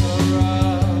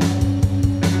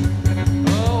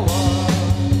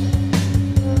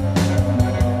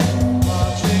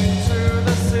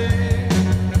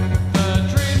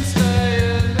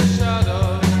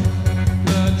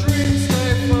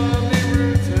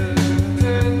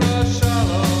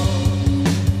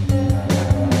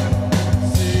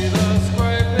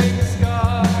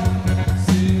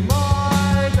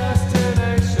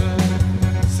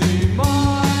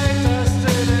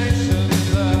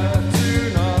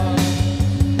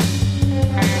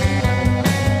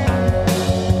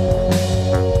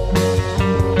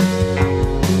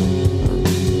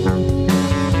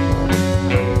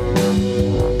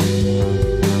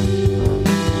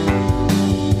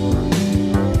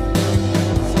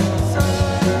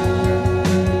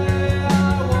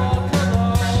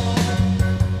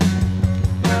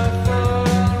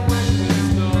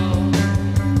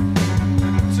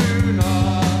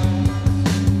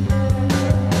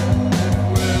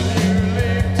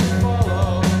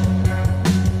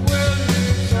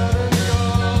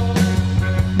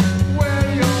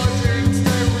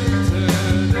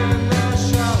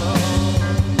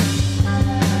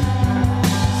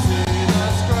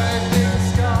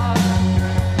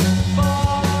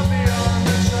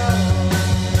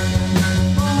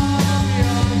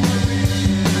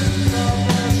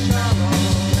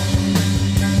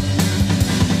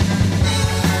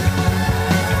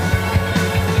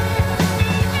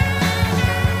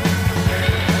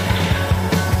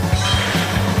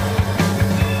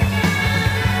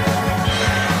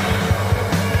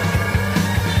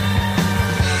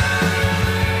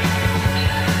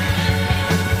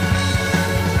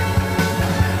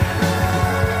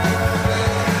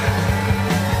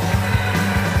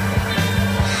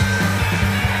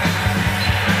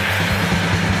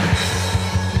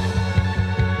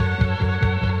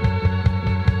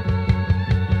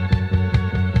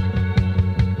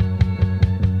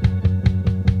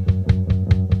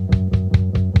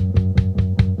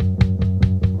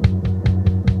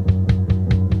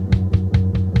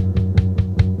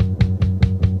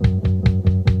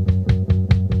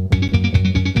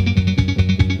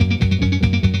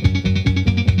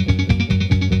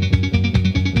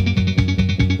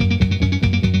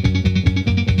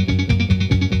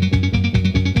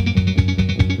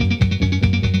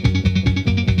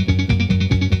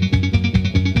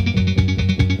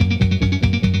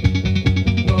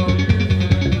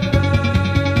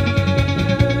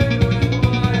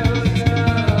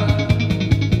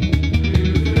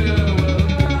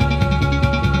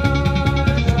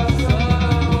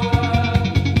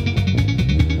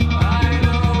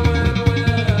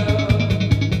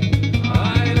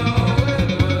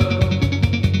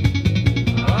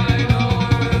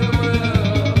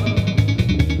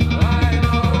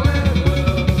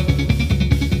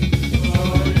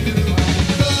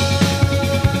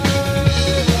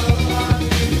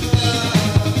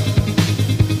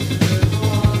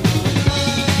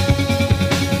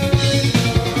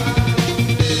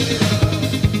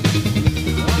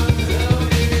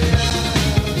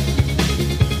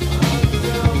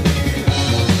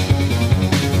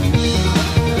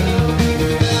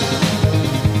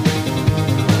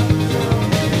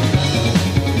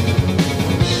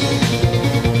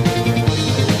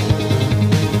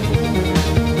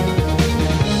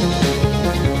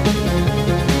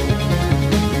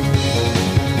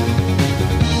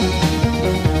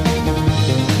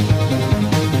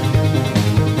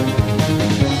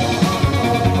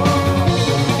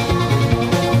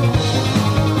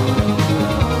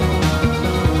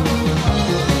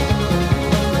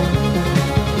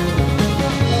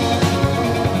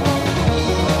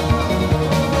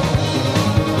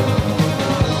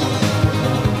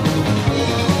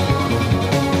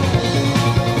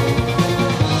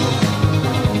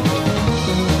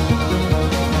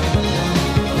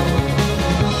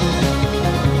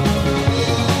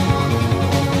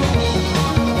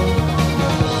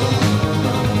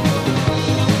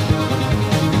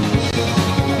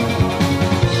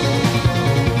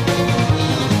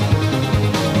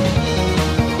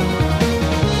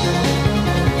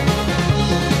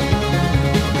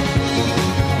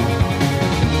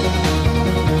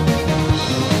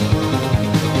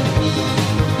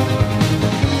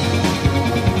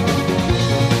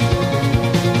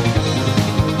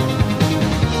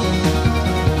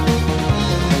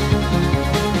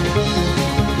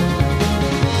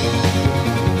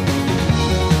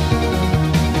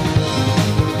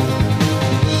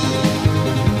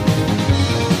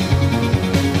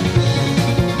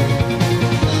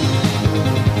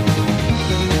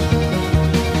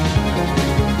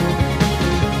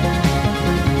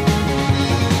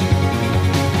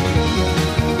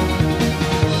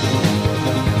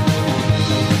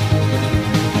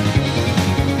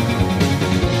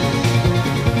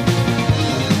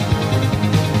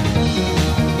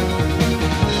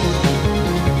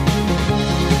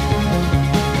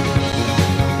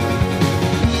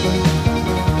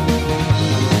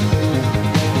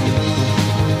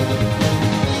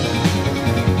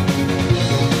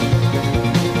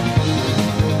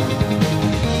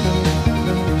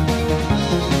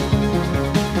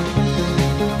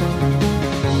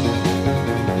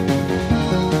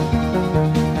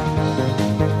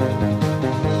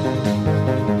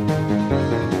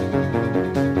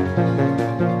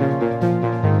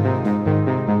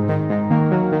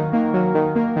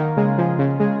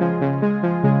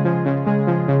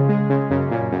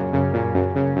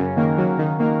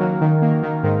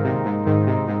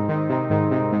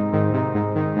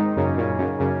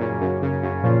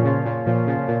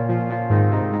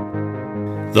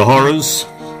The Horrors,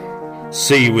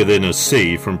 Sea Within a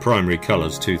Sea from Primary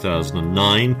Colours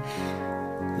 2009.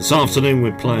 This afternoon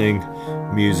we're playing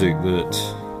music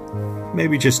that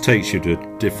maybe just takes you to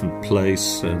a different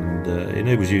place and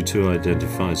enables you to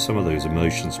identify some of those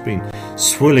emotions been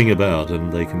swirling about,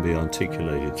 and they can be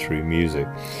articulated through music.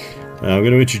 I'm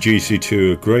going to introduce you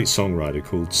to a great songwriter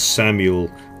called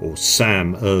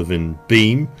Sam Irvin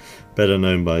Beam, better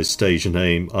known by his stage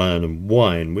name Iron and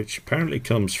Wine, which apparently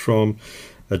comes from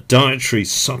a dietary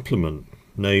supplement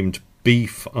named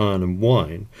Beef, Iron and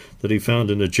Wine that he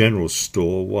found in a general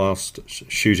store whilst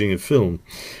shooting a film.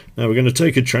 Now we're going to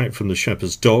take a track from The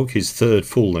Shepherd's Dog, his third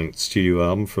full-length studio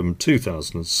album from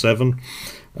 2007,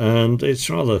 and it's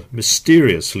rather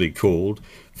mysteriously called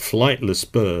Flightless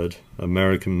Bird,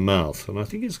 American Mouth, and I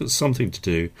think it's got something to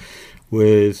do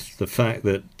with the fact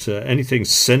that anything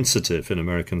sensitive in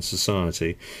American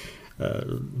society,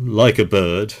 like a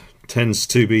bird, tends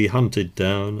to be hunted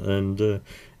down and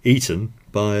eaten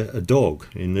by a dog,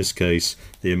 in this case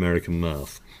the American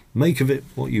mouth. Make of it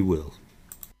what you will.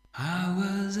 I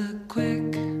was a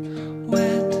quick,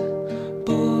 wet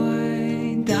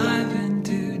boy, diving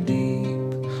too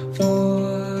deep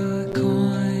for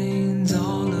coins.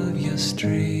 All of your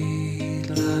street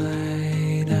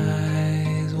light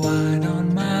eyes wide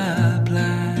on my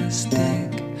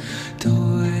plastic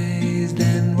toys.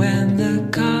 Then when the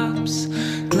cops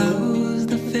closed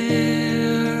the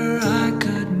fair, I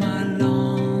cut my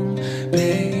long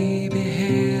baby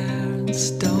hair and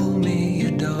stole me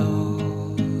a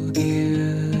dog-eared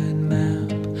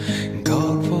map and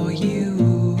called for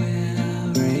you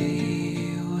everywhere.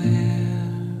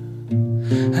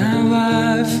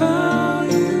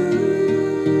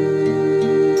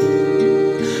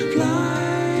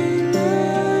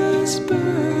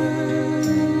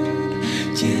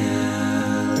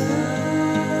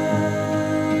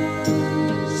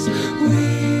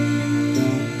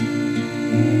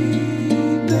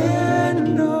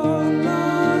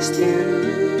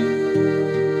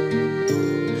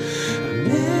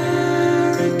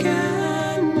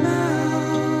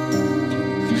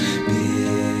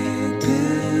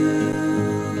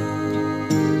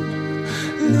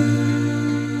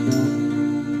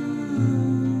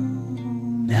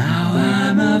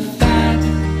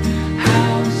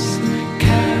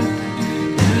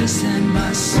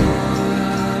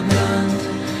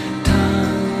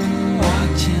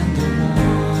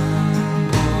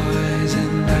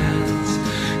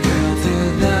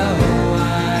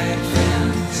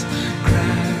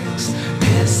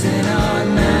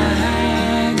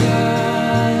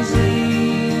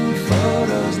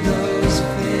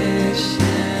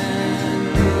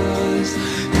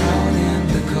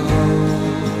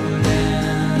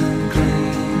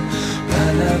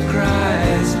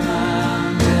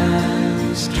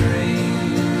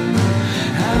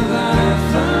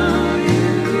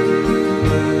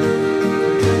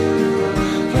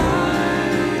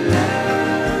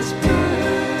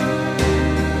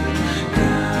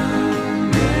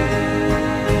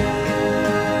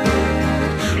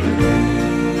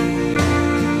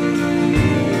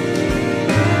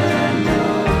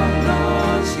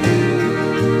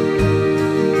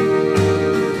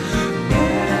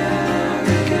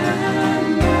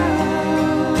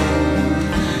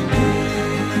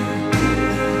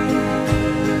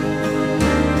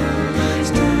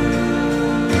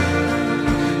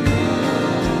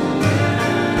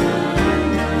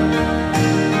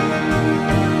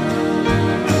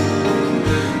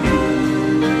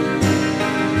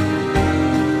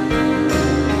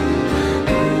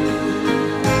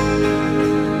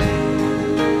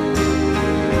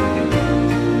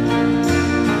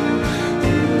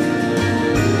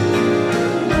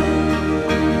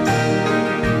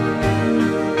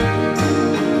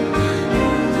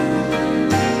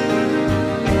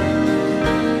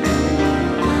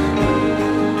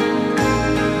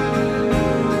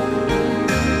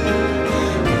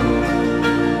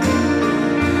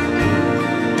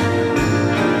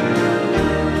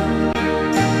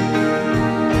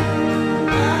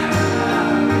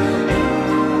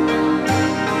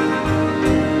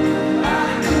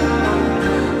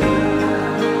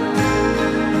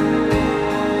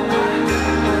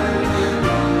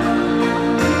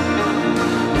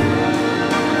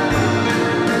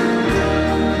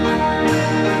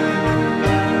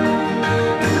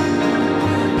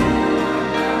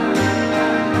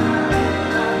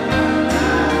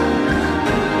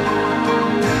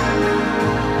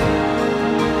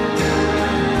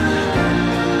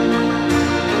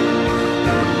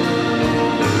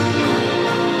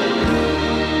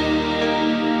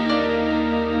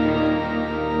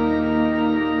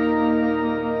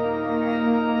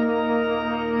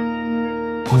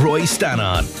 Roy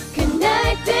Stannard.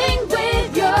 Connecting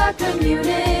with your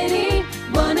community.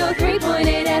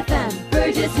 103.8 FM,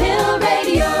 Burgess Hill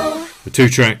Radio. The two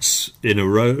tracks in a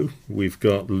row, we've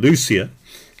got Lucia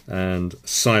and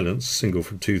Silence, single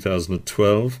from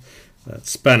 2012.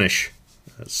 Spanish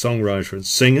songwriter and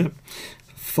singer,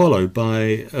 followed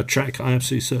by a track I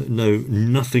absolutely know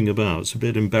nothing about. It's a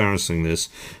bit embarrassing, this.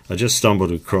 I just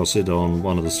stumbled across it on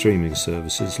one of the streaming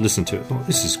services, listened to it, thought,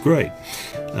 this is great.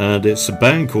 And it's a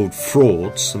band called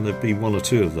Frauds, and there have been one or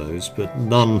two of those, but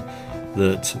none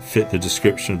that fit the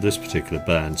description of this particular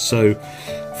band. So,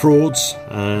 Frauds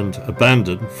and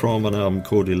Abandon from an album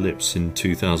called Ellipse in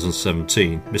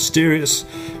 2017. Mysterious,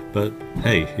 but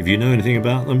hey, if you know anything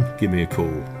about them, give me a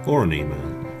call, or an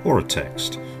email, or a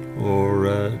text, or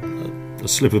a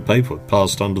slip of paper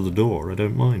passed under the door. I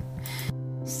don't mind.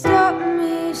 Stop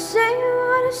me, say you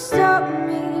wanna stop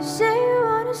me, say you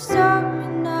wanna stop me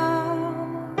now.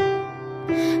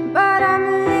 But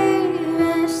I'm leaving,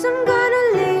 yes, I'm gonna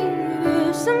leave,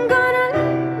 yes, I'm gonna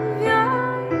leave you.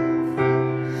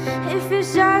 If you're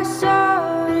so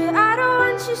sorry, I don't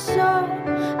want you sorry,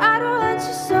 I don't want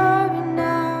you sorry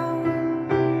now.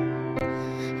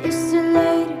 It's too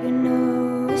late, you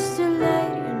know, it's too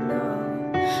late, you know.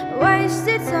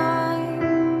 Wasted time.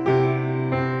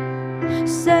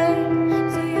 Say,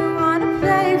 do you wanna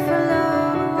play for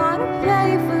love? Wanna play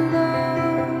for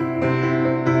love?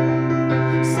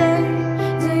 Say,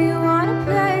 do you wanna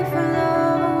play for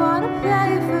love? Wanna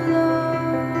play for love?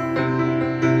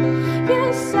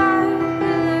 Your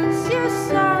silence, your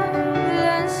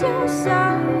silence, your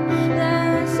silence,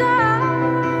 silence,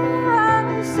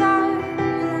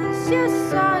 your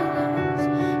silence,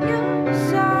 your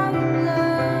silence.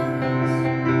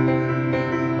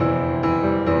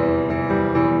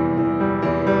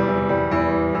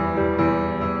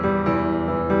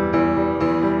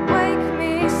 Wake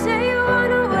me, say you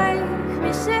wanna wake me,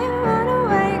 say you wanna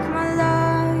wake my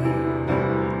life.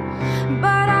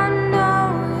 But I know,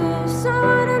 yes, I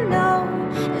wanna know,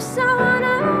 yes, I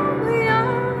wanna know.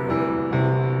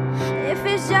 If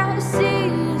it's just a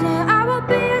season, I will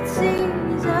be a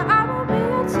teaser, I will be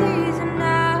a teaser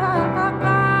now.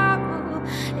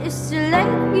 It's too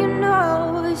late, you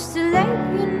know, it's too late,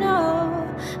 you know.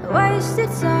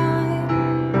 Wasted time.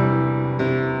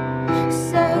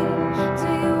 Say, do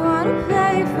you wanna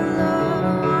play for love?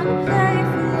 Wanna play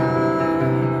for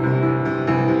love?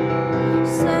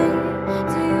 Say,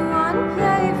 do you wanna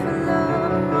play for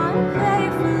love? Wanna play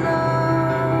for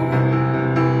love?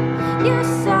 Your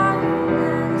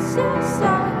silence, your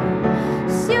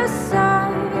silence, your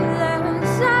silence,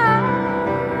 silence,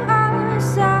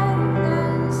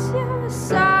 your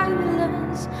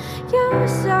silence, your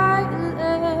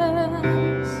silence.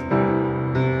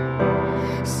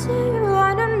 Say you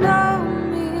wanna know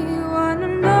me,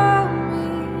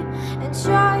 and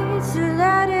try to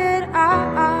let it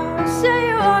out. Say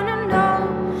you wanna know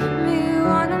me,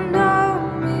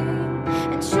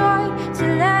 and try to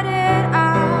let it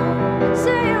out.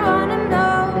 Say you wanna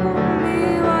know me,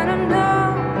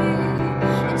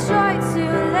 and try to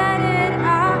let it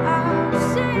out.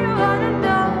 Say you wanna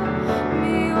know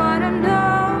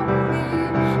me,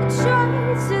 and try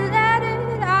to let it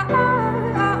out.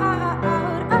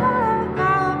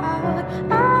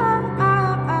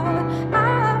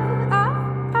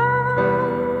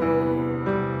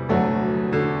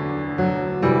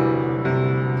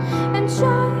 And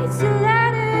try to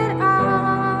let it out.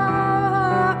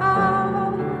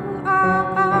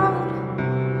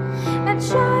 And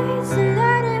try to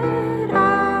let it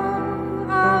out.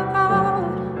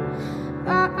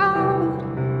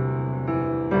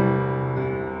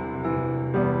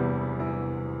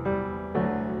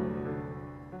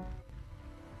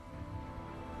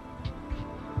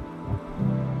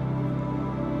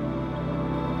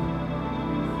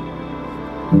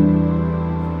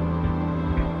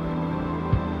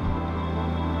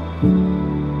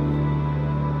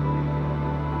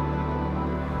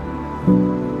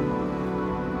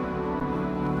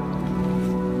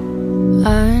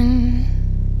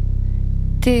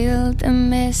 Until the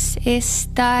mess is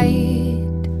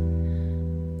tied,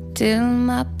 till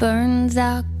my burns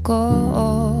are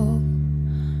gone.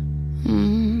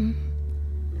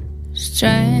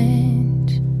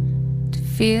 Strange to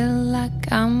feel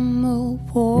like I'm a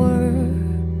war.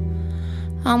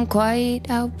 I'm quite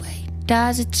outweighed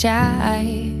as a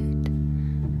child,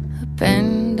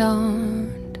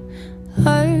 abandoned,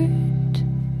 hurt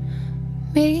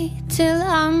me till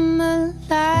I'm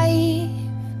alive.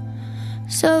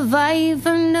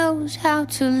 Survivor knows how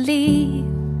to leave,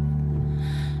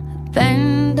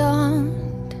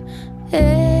 abandoned,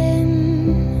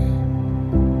 and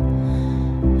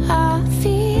I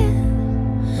feel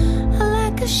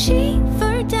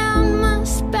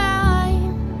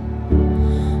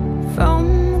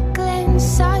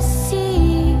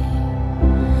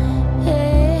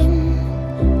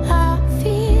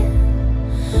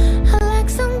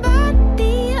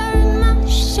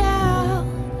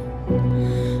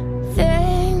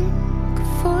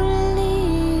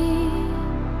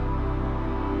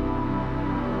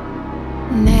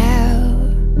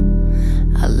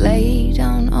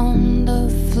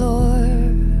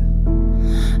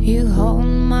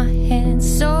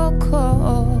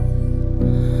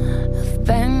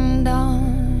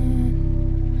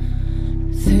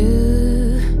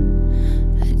through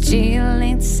a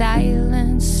chilling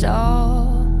silence. So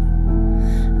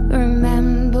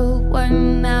remember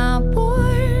when I wore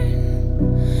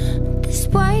this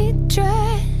white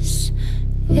dress,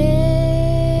 and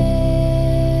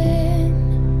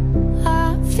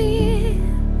I feel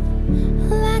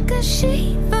like a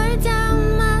shiver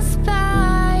down my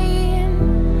spine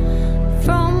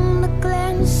from the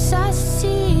glance I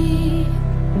see,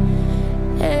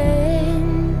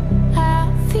 and I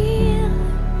feel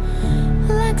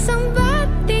like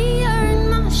somebody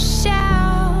earned my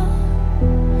shout.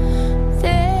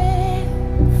 Thankfully,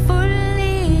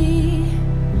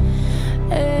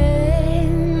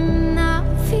 and I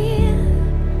feel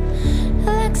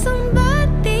like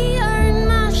somebody earned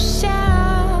my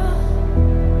shout.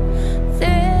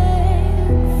 Thankfully,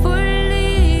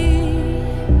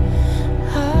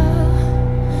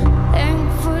 oh,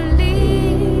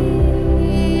 thankfully,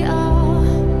 oh,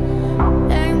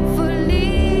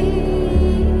 thankfully,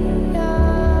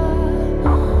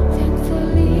 oh,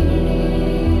 thankfully.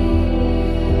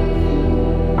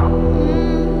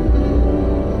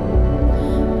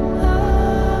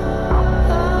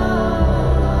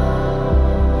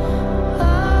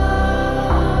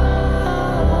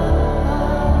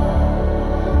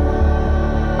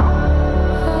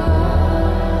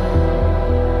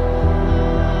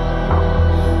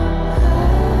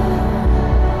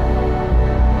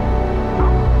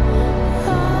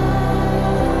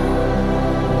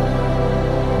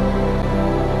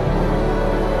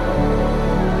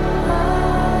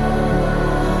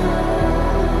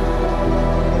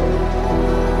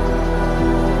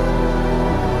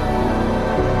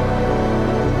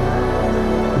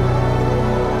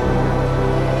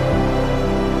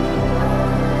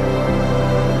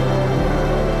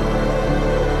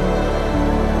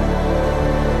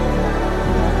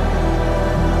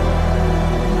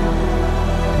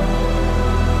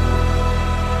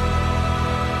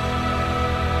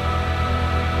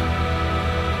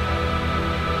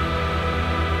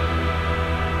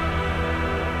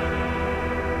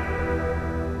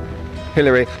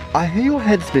 Hilary, I hear your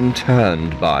head's been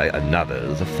turned by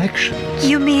another's affections.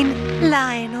 You mean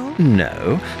Lionel?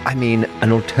 No, I mean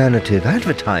an alternative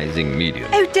advertising medium.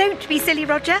 Oh, don't be silly,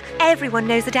 Roger. Everyone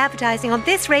knows that advertising on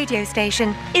this radio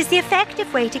station is the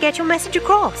effective way to get your message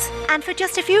across. And for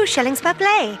just a few shillings per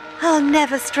play. I'll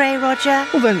never stray, Roger.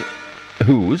 Well then,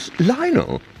 who's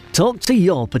Lionel? Talk to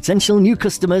your potential new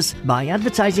customers by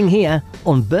advertising here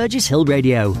on Burgess Hill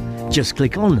Radio. Just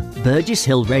click on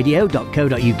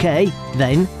burgesshillradio.co.uk,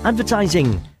 then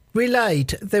advertising.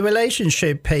 Relate, the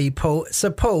relationship people,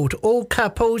 support all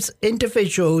couples,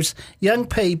 individuals, young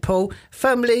people,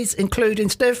 families including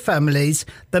step families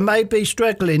that may be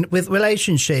struggling with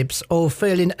relationships or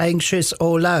feeling anxious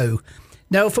or low.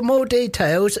 Now, for more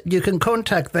details, you can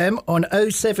contact them on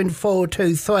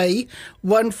 07423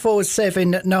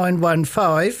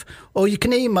 147915, or you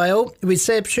can email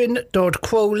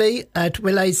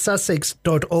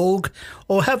reception.crawley@relaysussex.org,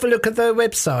 or have a look at their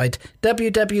website,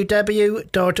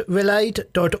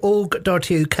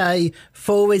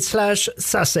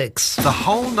 www.relate.org.uk/Sussex. The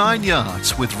whole 9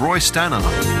 yards with Roy Stannard.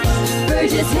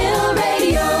 Burgess Hill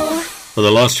Radio. Well,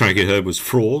 the last track you heard was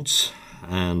Frauds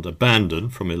and Abandon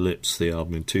from Ellipse, the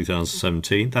album in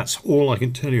 2017. That's all I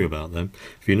can tell you about them.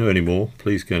 If you know any more,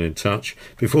 please get in touch.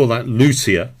 Before that,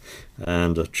 Lucia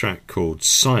and a track called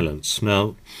Silence.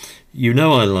 Now, you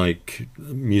know I like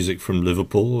music from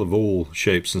Liverpool of all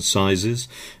shapes and sizes,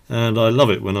 and I love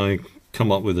it when I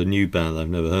come up with a new band I've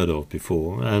never heard of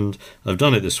before, and I've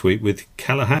done it this week with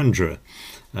Calahandra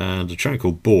and a track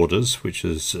called Borders, which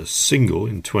is a single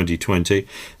in 2020.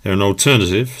 They're an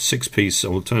alternative, 6-piece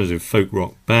alternative folk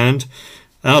rock band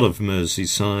out of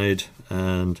Merseyside,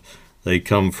 and they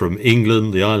come from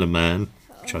England, the Isle of Man,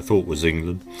 which I thought was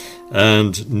England,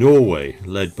 and Norway,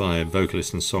 led by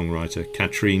vocalist and songwriter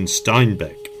Katrine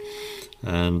Steinbeck.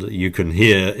 And you can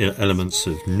hear elements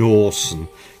of Norse and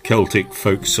Celtic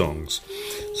folk songs.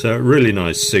 So a really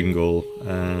nice single,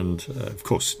 and of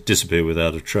course Disappear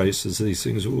Without a Trace, as these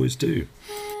things always do.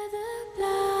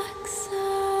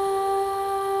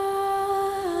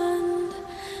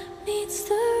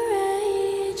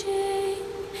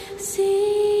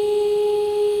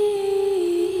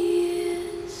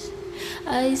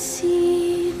 I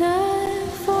see their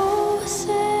forces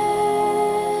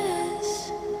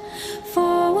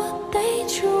for what they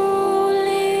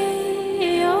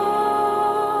truly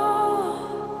are.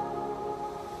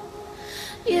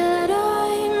 Yet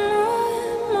I'm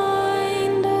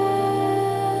reminded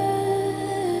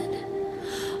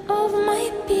of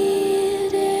my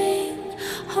beating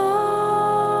heart.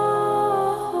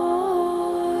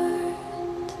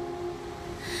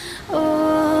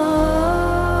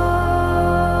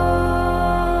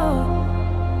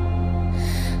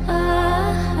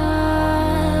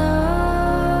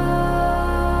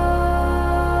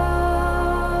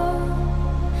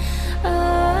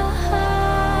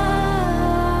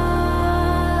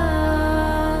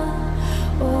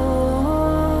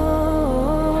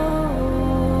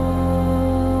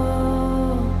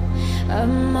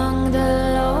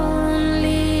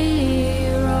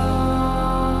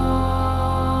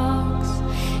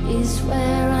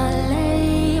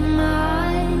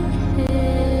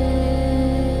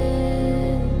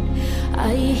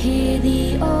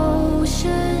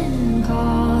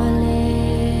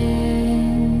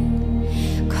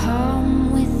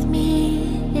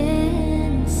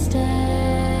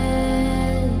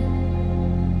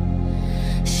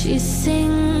 She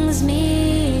sings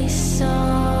me songs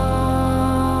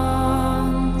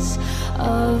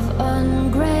of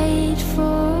ungrateful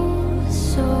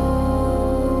souls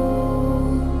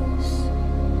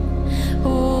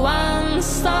who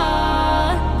once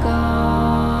thought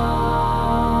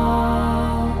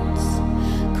gods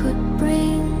could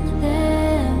bring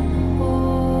them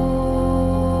home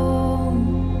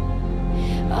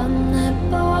on the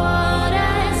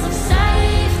borders of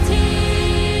safety.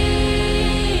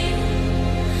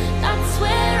 That's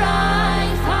where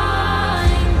I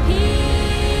find peace,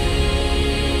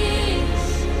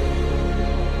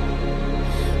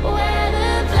 where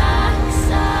the black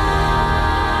sand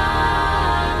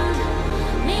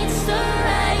meets the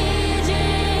raging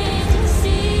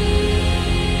seas.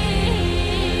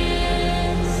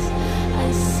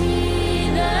 I see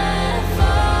the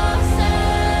forces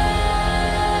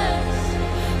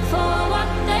for what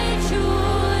they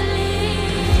truly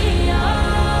are.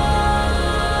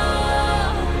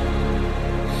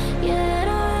 Yet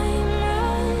I'm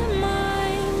reminded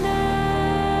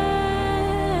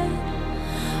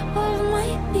of my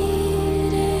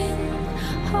beating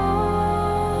heart.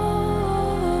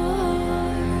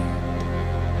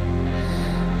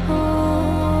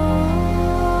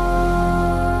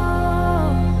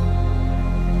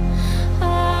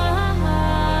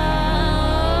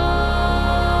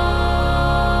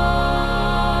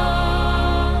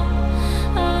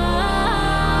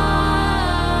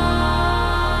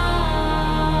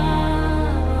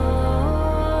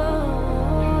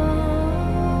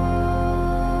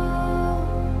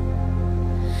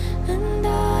 And I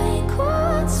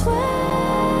could swear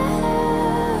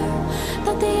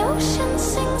that the ocean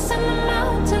sings and the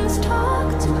mountains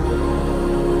talk to me.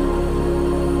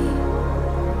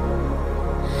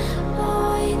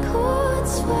 I could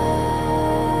swear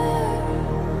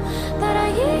that I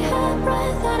hear her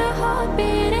breath and her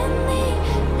heartbeat in the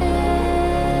air.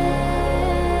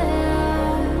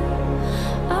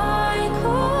 I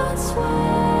could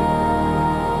swear,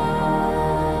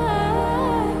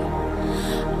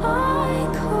 I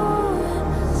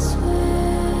could swear,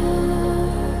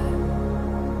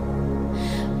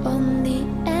 on the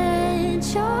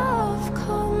edge of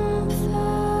comfort.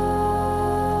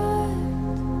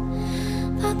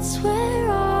 That's where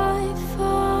I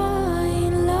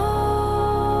find love,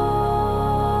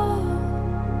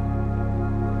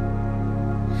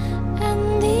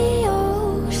 and the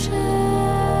ocean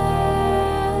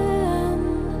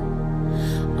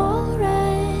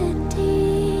already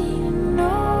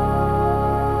knows,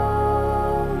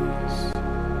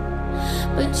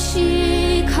 but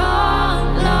she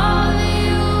can't love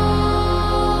you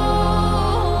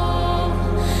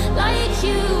like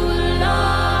you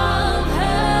love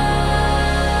her.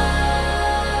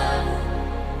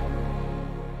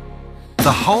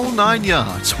 The Whole Nine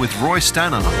Yards with Roy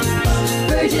Stannard.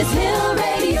 Burgess Hill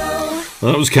Radio.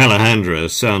 That was Callahandra,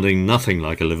 sounding nothing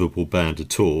like a Liverpool band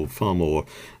at all, far more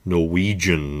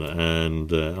Norwegian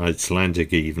and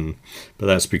Icelandic even, but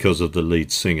that's because of the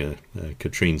lead singer,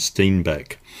 Katrine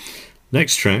Steenbeck.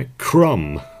 Next track,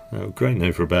 Crumb. Great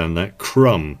name for a band, that,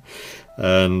 Crumb.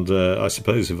 And I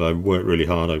suppose if I work really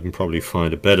hard, I can probably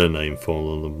find a better name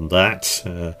for them than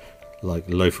that, like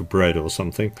Loaf of Bread or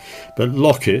something. But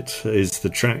Locket is the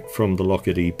track from the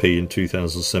Locket EP in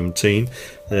 2017.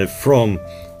 They're from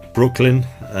Brooklyn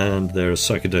and they're a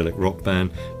psychedelic rock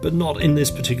band, but not in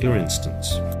this particular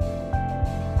instance.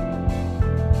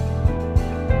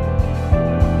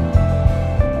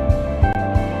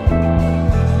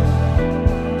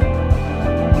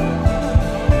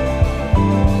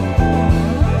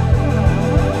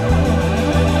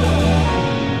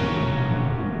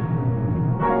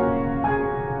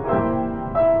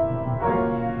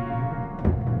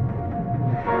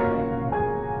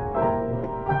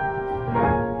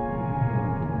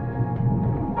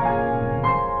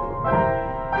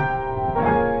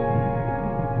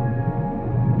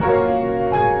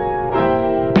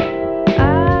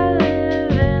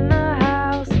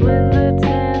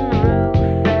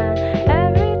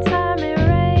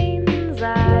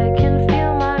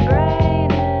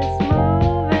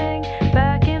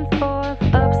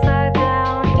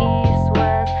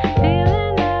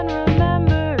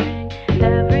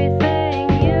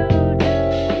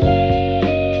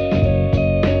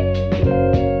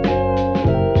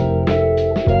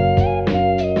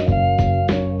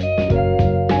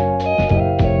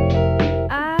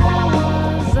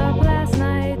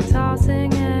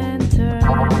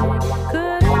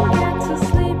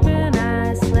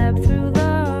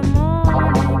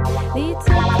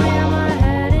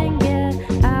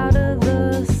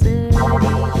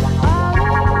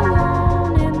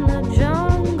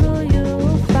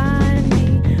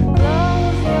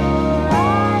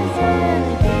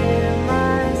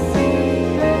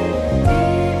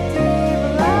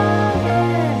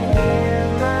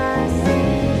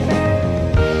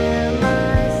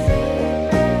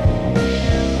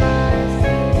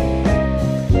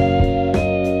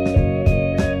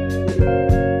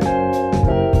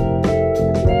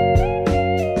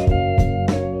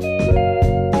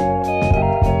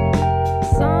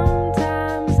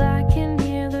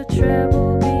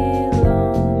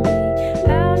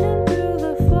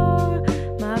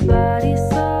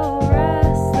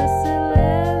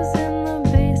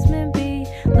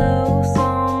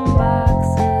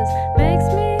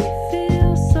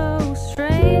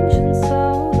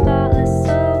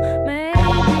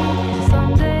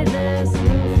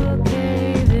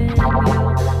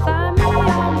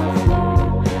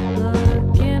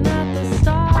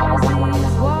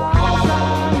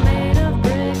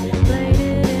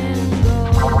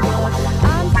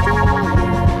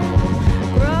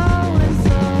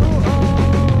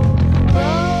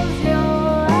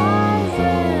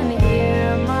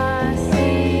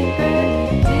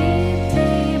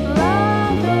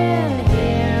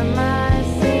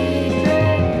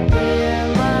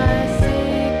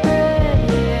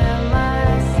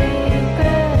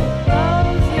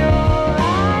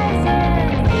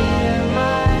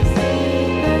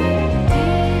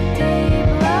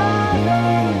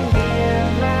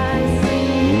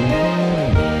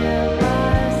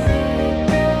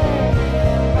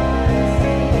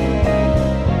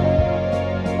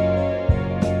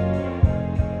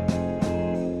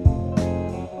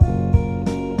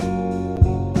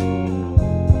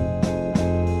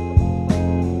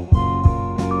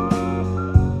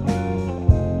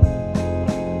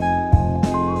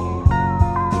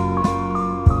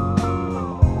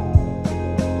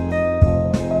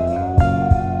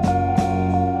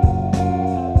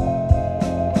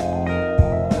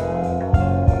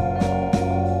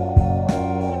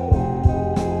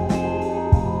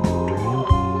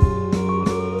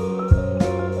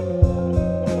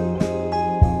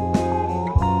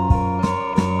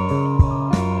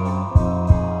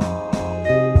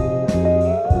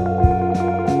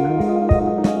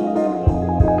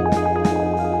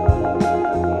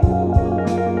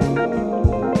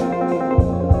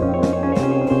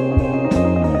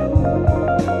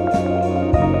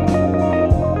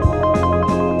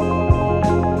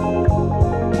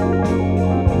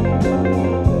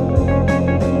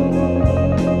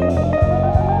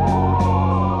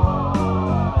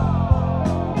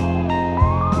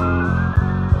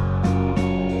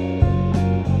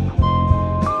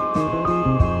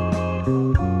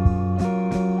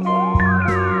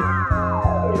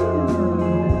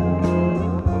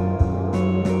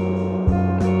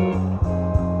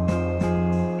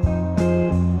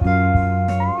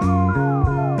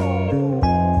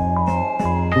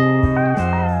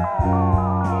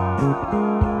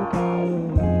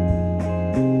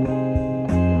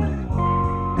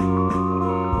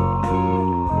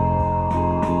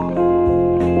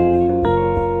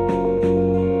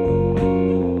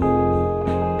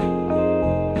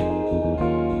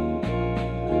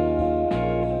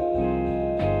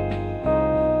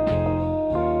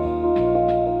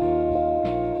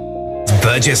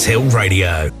 Burgess Hill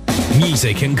Radio.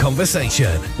 Music and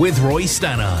conversation with Roy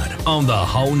Stannard on the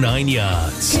whole 9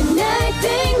 yards.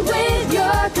 Connecting with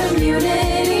your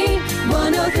community.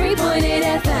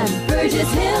 103.8 FM,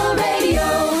 Burgess Hill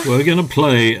Radio. We're going to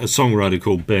play a songwriter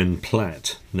called Ben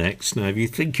Platt next. Now, if you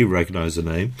think you recognise the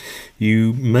name,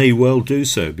 you may well do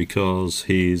so because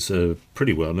he's a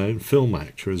pretty well-known film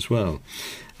actor as well.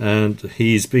 And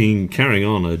he's been carrying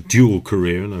on a dual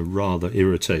career in a rather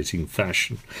irritating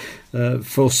fashion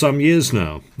for some years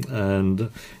now. And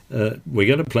we're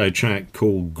going to play a track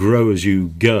called Grow As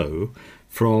You Go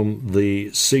from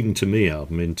the Sing To Me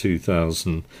album in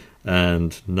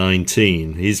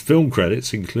 2019. His film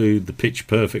credits include the Pitch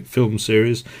Perfect film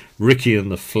series, Ricky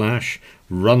and the Flash,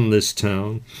 Run This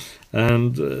Town,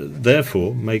 and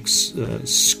therefore makes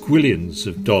squillions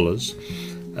of dollars,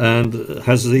 and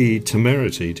has the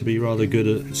temerity to be rather good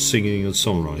at singing and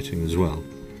songwriting as well.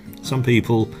 Some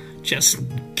people just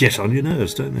get on your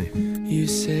nerves, don't they? You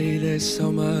say there's so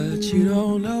much you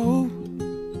don't know.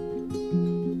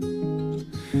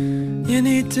 You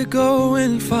need to go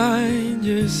and find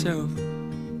yourself.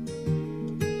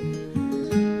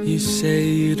 You say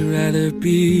you'd rather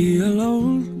be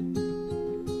alone,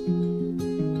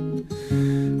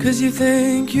 'cause you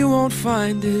think you won't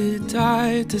find it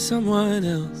tied to someone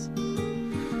else.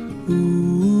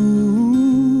 Who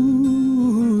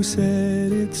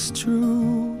said it's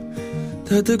true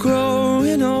that the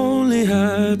growing only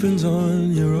happens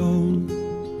on your own?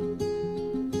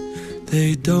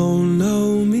 They don't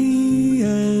know me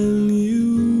and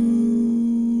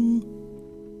you.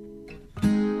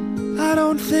 I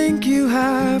don't think you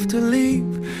have to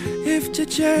leave if to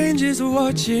change is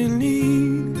what you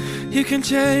need. You can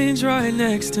change right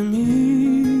next to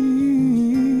me.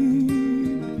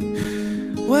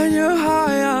 When you're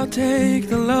high, I'll take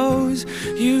the lows.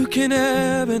 You can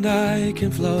ebb and I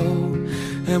can flow,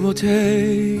 and we'll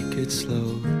take it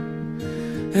slow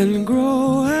and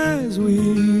grow as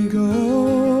we go.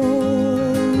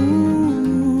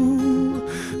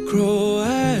 Grow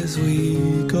as we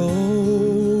go.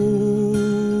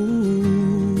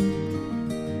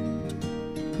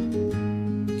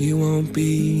 You won't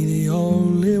be the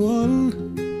only one.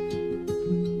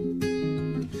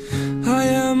 I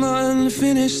am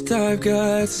unfinished, I've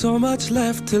got so much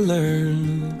left to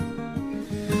learn.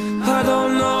 I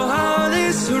don't know how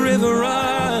this river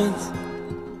runs,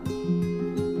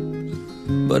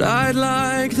 but I'd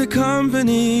like the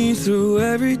company through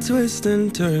every twist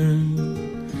and turn.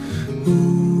 Who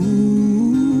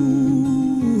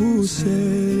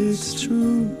said it's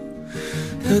true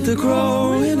that the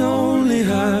growing only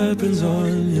happens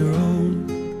on your own?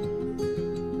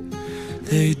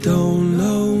 They don't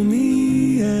know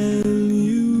me and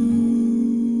you.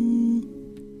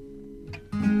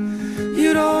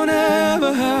 You don't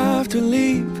ever have to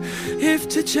leave if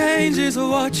to change is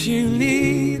what you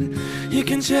need. You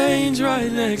can change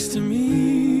right next to me.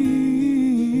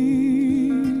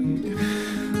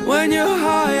 When you're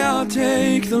high, I'll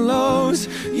take the lows.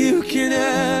 You can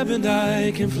ebb and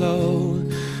I can flow,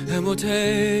 and we'll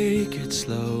take it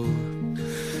slow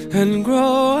and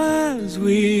grow as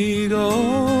we go.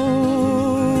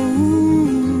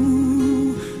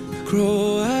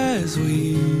 Grow as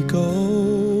we go.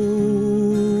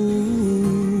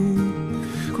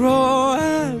 Grow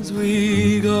as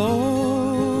we go.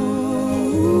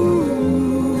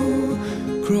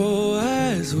 Grow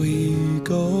as we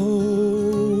go.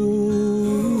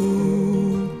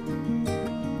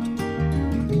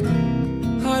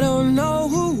 I don't know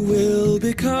who will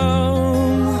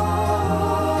become.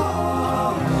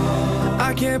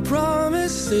 I can't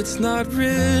promise, it's not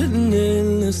written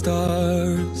in the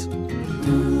stars,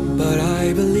 but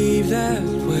I believe that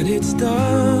when it's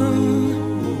done,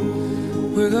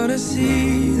 we're gonna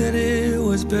see that it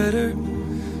was better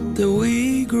that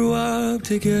we grew up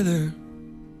together.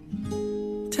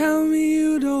 Tell me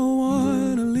you don't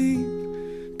wanna leave,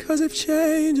 'cause if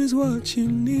change is what you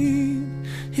need,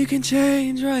 you can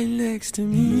change right next to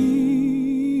me.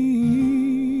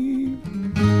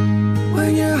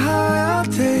 When you're high,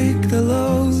 I'll take the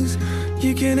lows.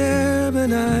 You can ebb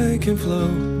and I can flow.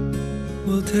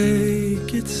 We'll take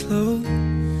it slow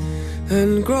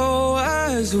and grow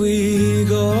as we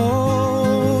go.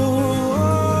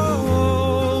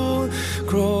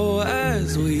 Grow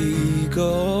as we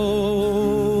go.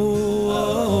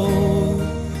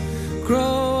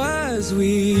 Grow as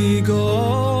we go.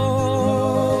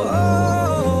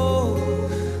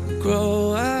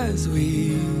 Grow as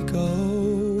we go.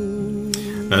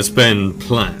 That's Ben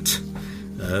Platt.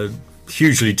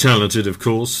 hugely talented, of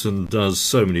course, and does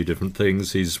so many different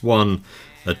things. He's won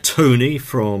a Tony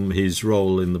from his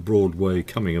role in the Broadway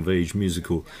coming-of-age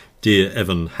musical Dear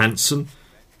Evan Hansen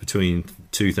between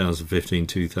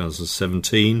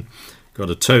 2015-2017. Got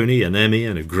a Tony, an Emmy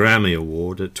and a Grammy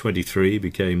Award at 23,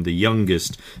 became the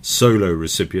youngest solo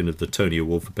recipient of the Tony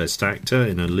Award for Best Actor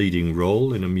in a leading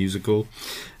role in a musical.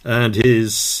 And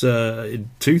his, in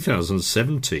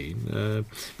 2017,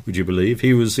 would you believe,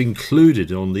 he was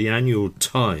included on the annual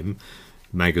Time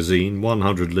magazine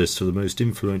 100 list of the most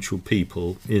influential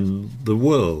people in the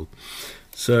world.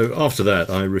 So after that,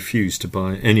 I refused to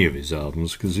buy any of his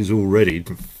albums because he's already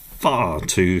far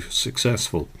too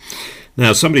successful.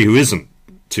 Now, somebody who isn't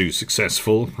too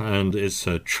successful, and it's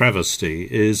a travesty,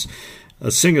 is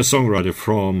a singer-songwriter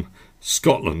from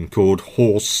Scotland called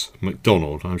Horse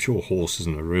MacDonald. I'm sure Horse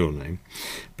isn't a real name,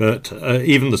 but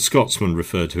even the Scotsman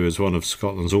referred to her as one of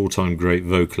Scotland's all-time great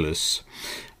vocalists.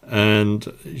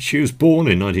 And she was born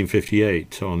in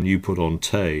 1958 on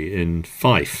Newport-on-Tay in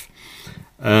Fife.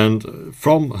 And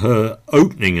from her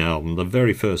opening album, the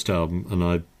very first album, and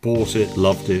I bought it,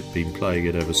 loved it, been playing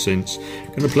it ever since, I'm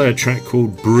going to play a track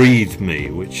called Breathe Me,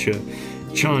 which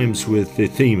chimes with the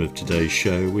theme of today's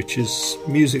show, which is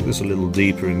music that's a little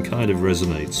deeper and kind of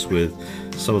resonates with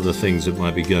some of the things that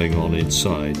might be going on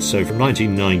inside. So from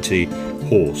 1990,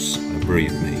 Horse and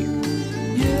Breathe Me.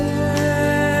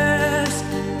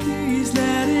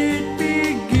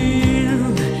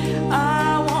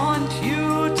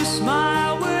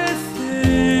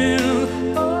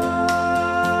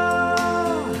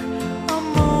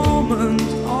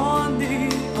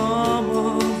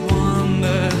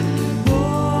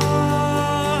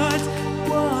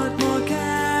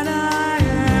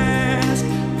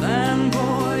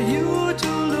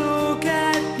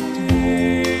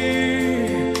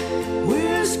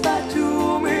 Whisper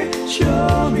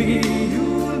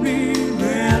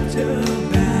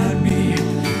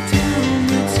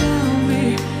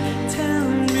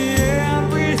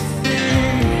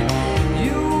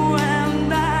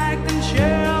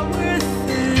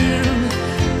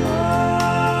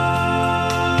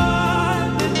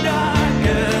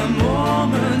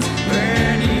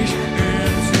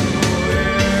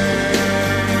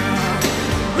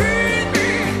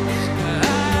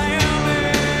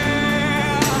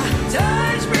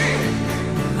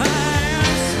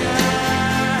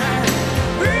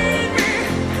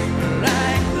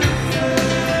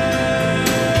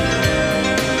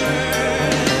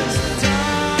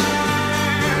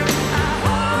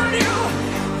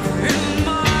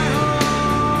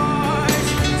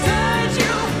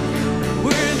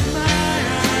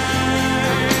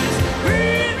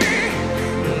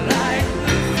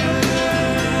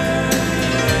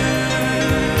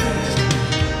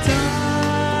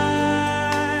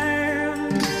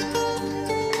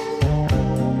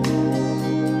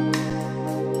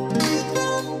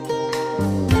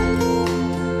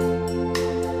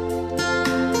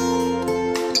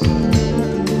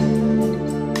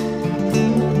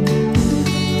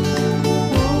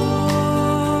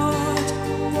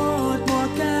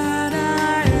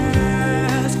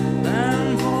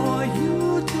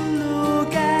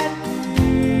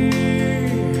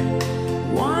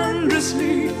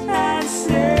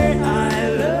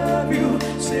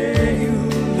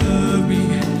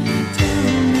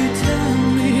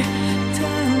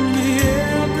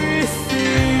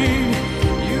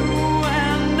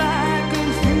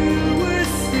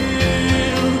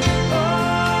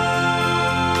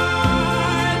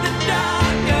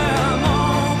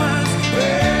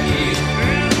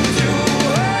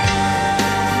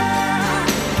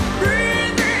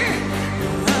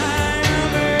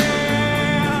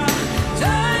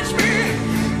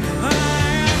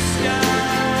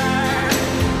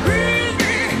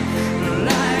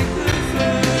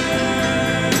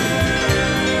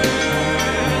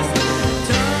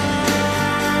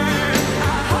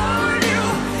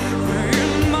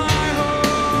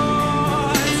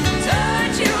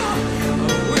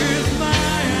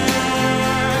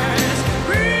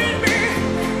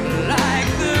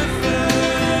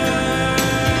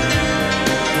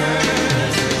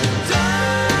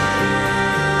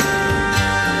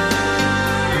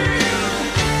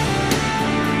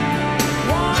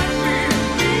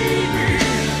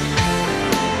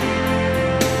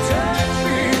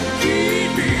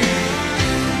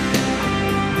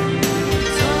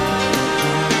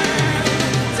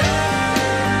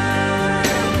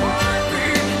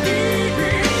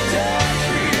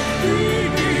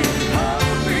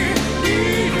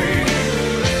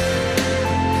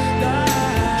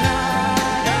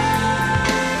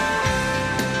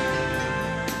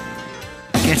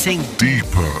getting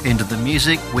deeper into the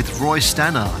music with Roy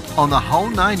Stannard on the whole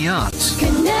 9 yards.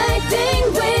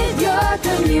 Connecting with your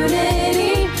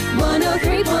community.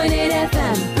 103.8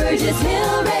 FM, Burgess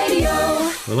Hill Radio.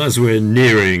 Well, as we're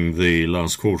nearing the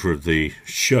last quarter of the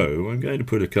show, I'm going to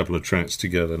put a couple of tracks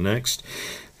together next.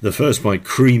 The first by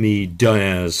Creamy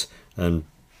Diaz and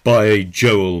by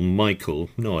Joel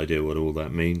Michael. No idea what all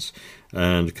that means,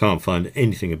 and can't find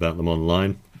anything about them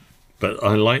online. But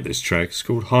I like this track. It's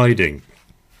called Hiding.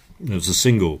 It was a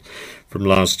single from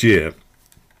last year.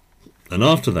 And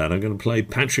after that, I'm going to play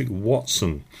Patrick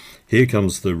Watson. Here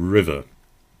Comes the River,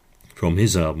 from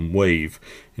his album Wave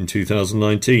in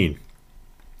 2019.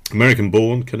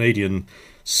 American-born Canadian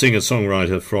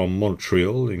singer-songwriter from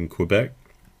Montreal in Quebec.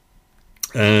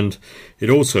 And it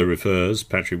also refers,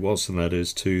 Patrick Watson that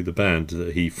is, to the band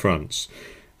that he fronts.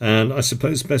 And I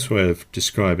suppose the best way of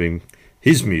describing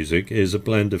his music is a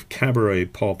blend of cabaret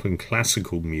pop and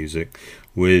classical music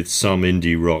with some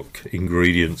indie rock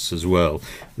ingredients as well.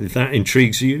 If that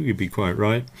intrigues you, you'd be quite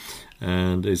right.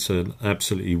 And it's an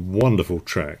absolutely wonderful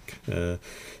track.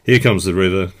 Here Comes the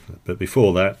River, but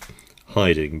before that,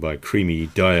 Hiding by Creamy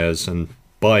Diaz and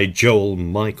by Joel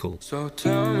Michael. So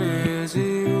tell me, is it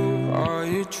you? Are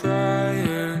you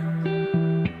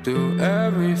trying? Do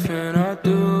everything I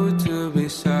do to be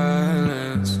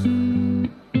silenced.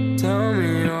 Tell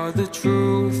me all the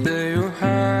truth that you're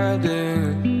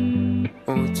hiding.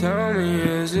 Oh, tell me,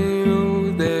 is it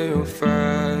you that you're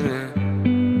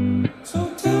fighting?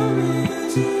 So tell me,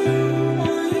 is it you?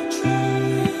 Are you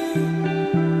trying?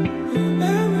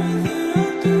 Everything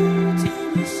I do to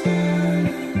be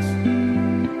silenced.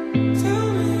 Tell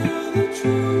me all the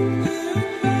truth that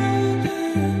you're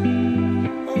hiding.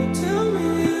 Oh, tell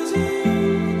me, is it you that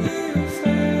you're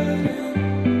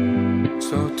fighting?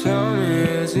 So tell me,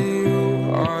 is it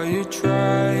you? Are you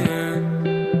trying?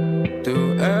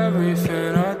 Do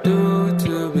everything I do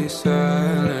to be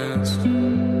silenced.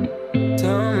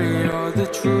 Tell me all the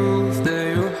truth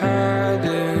that you're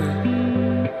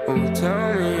hiding. Oh,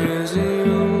 tell me, is it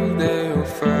you that you're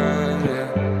fighting?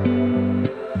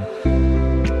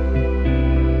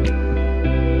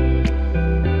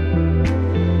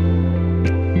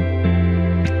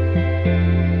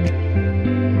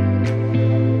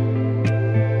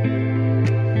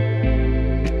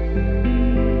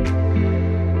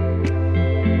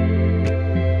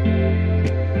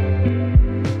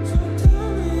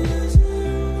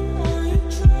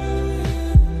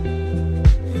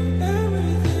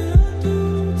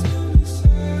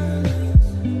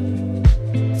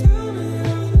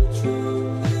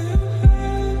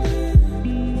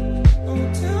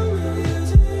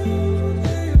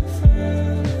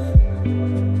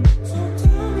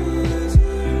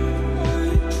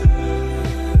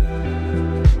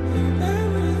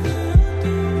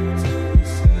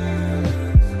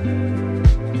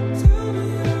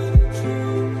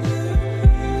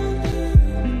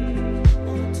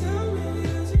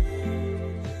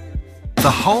 The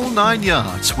whole 9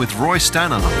 yards with Roy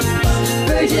Stannard.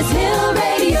 Burgess Hill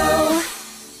Radio.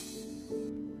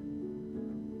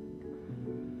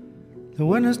 The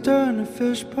winter's turn to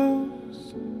fish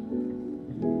bowls.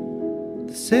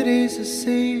 The cities are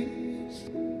seas.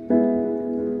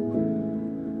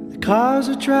 The cars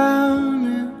are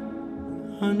drowning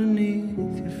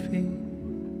underneath your feet.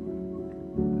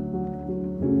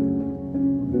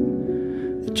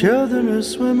 The children are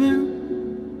swimming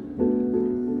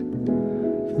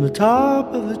from the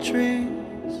top of the trees.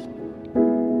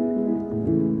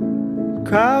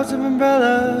 Crowds of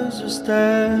umbrellas are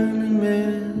standing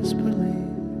in misbelief.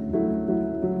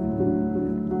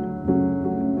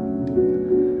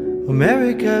 Well,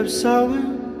 Mary kept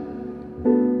sewing,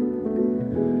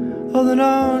 holding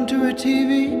on to her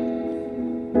TV.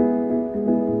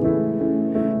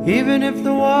 Even if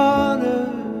the water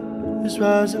is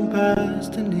rising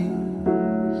past her knees.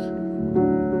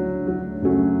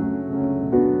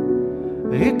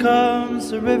 Here comes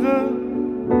the river,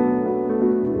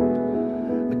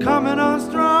 coming on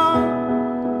strong,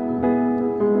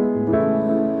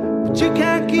 but you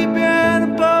can't keep your head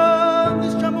above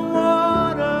these troubled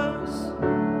waters.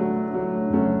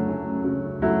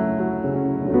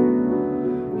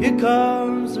 Here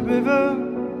comes the river,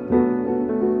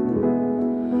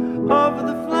 over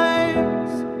the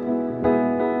flames.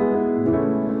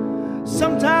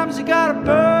 Sometimes you gotta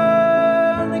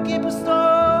burn to keep a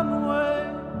storm away.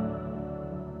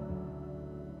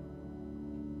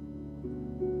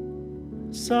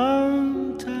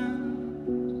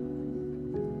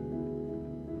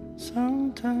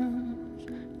 Sometimes,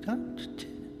 got to change.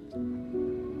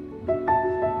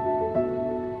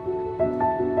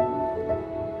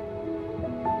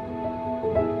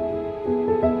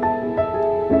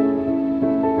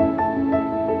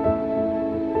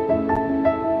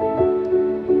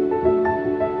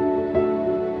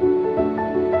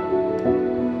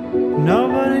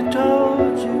 Nobody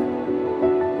told you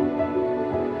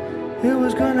it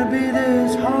was gonna be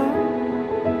this hard.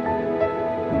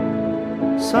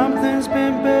 Something's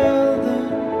been building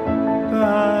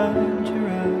behind your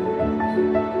eyes.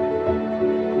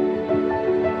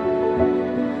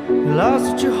 You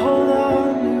lost what you hold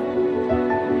on to,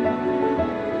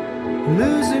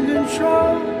 losing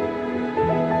control.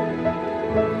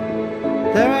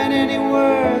 There ain't any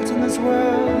words in this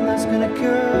world that's gonna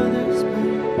cure this pain.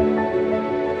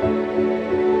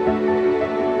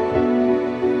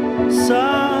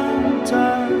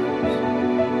 Sometimes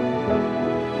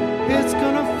it's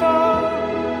gonna fall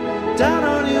down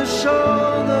on your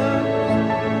shoulders,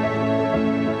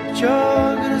 but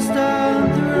you're gonna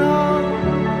stand through it all.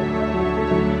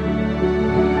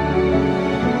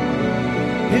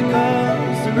 Here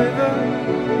comes the river,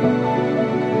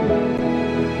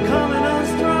 coming on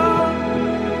strong,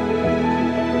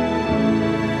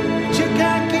 but you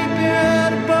can't keep your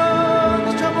head above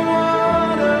the troubled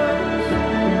waters.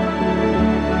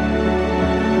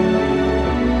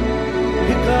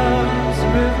 Here comes the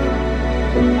river,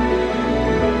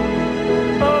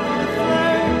 over the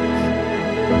flames.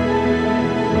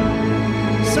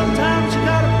 Sometimes you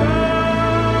gotta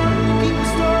burn to keep the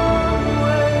storm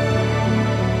away.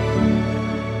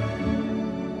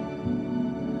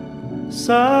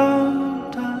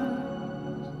 Sometimes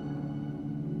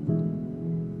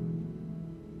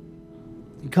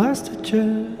you got to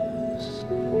just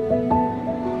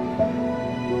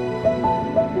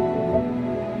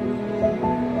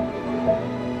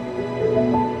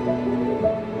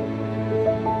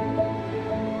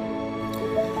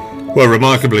Well,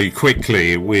 remarkably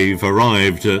quickly, we've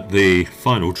arrived at the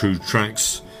final two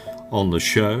tracks on the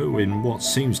show in what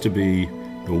seems to be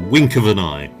a wink of an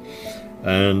eye.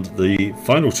 And the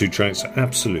final two tracks are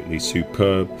absolutely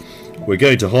superb. We're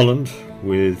going to Holland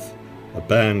with a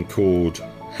band called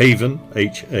Haven,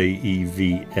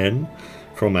 Haevn,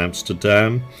 from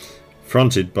Amsterdam,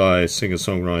 fronted by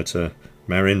singer-songwriter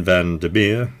Marin van der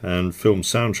Meer and film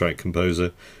soundtrack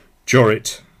composer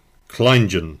Jorrit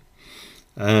Kleingen.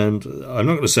 And I'm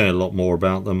not going to say a lot more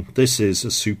about them. This is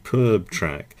a superb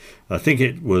track. I think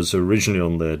it was originally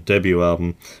on their debut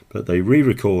album, but they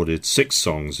re-recorded 6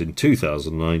 songs in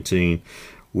 2019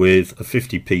 with a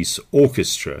 50-piece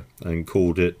orchestra and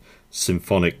called it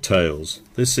Symphonic Tales.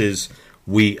 This is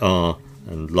We Are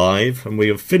and Live, and we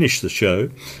have finished the show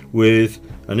with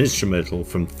an instrumental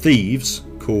from Thieves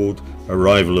called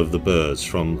Arrival of the Birds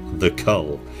from The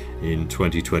Cull in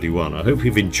 2021. I hope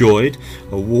you've enjoyed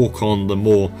a walk on the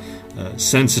more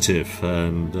sensitive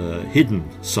and hidden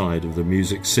side of the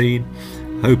music scene.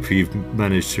 Hope you've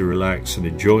managed to relax and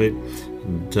enjoy it.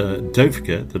 And don't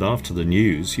forget that after the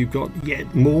news you've got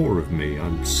yet more of me.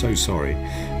 I'm so sorry,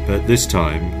 but this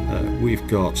time we've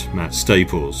got Matt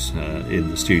Staples in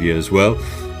the studio as well,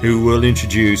 who will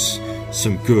introduce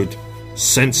some good,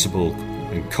 sensible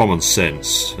and common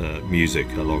sense music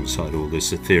alongside all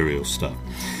this ethereal stuff.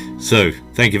 So,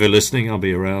 thank you for listening. I'll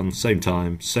be around same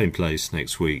time, same place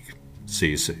next week. See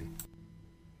you soon.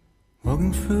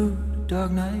 Walking through the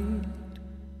dark night,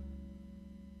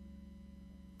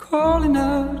 calling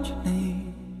out your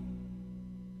name,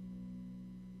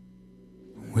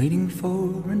 waiting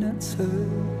for an answer.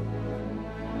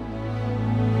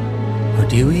 Or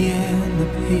do we end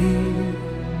up here?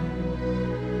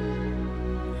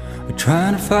 We're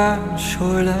trying to find a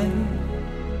shoreline,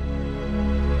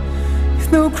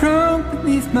 no ground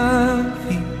beneath my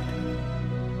feet.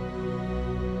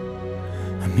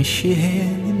 I miss your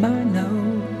hand in mine now.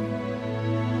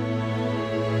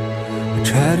 I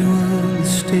try to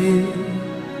understand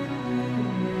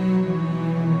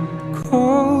the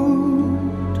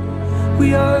cold.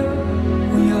 We are.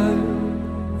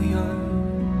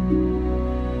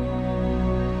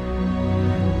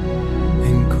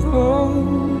 And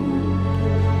cold.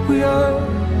 We are.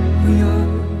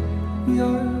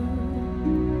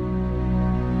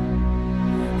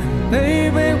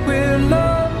 Baby, we're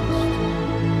lost.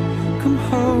 Come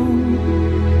home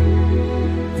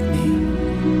with me.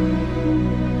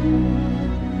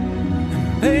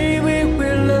 And baby,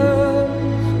 we're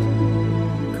lost.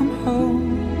 Come home.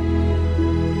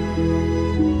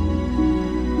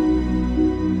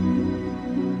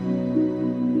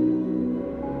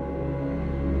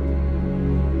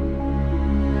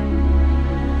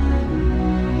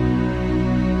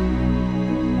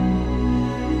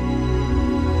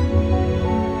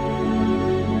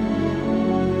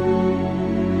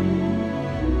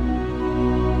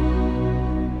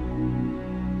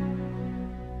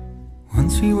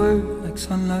 We were like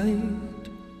sunlight,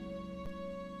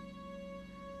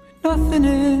 but nothing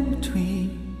in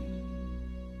between.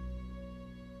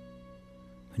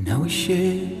 but now we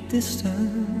share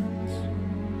distance.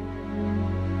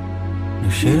 No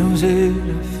shadows at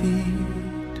our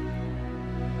feet.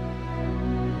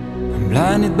 I'm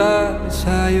blinded by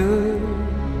desire,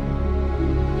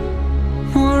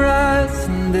 no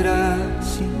horizon that I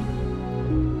see.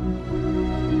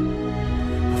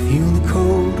 I feel the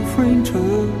cold of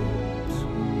raindrops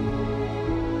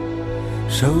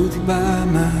soothed by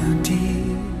my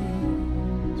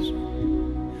tears.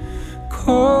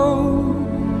 Cold,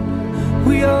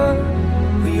 we are,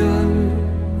 we are,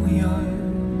 we are.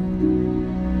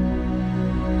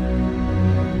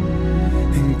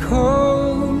 And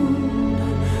cold,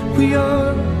 we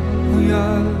are, we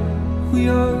are, we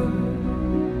are.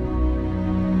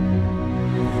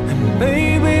 And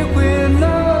baby, we're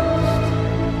lost.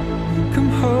 Come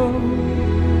home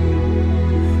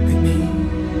with me.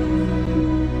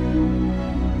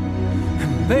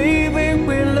 And baby,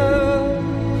 we're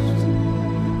lost.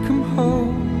 Come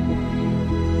home.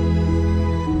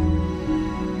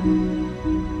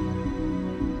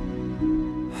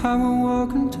 I will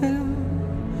walk until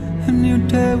a new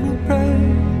day will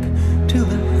break, till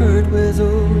the hurt wears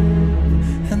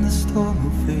off and the storm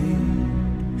will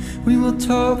fade. We will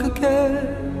talk again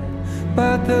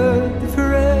about the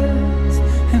difference,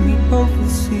 and we both will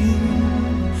see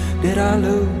that our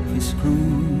love is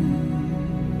grown.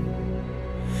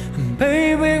 And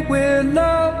baby, we're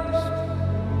lost.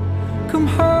 Come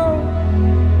home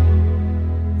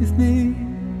with me.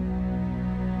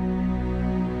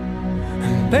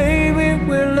 And baby,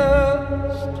 we're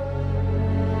lost.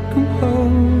 Come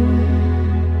home.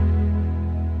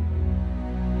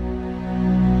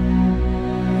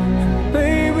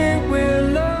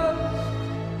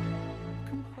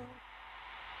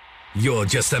 You're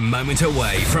just a moment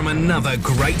away from another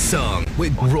great song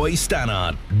with Roy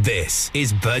Stannard. This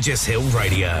is Burgess Hill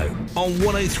Radio on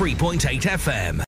 103.8 FM.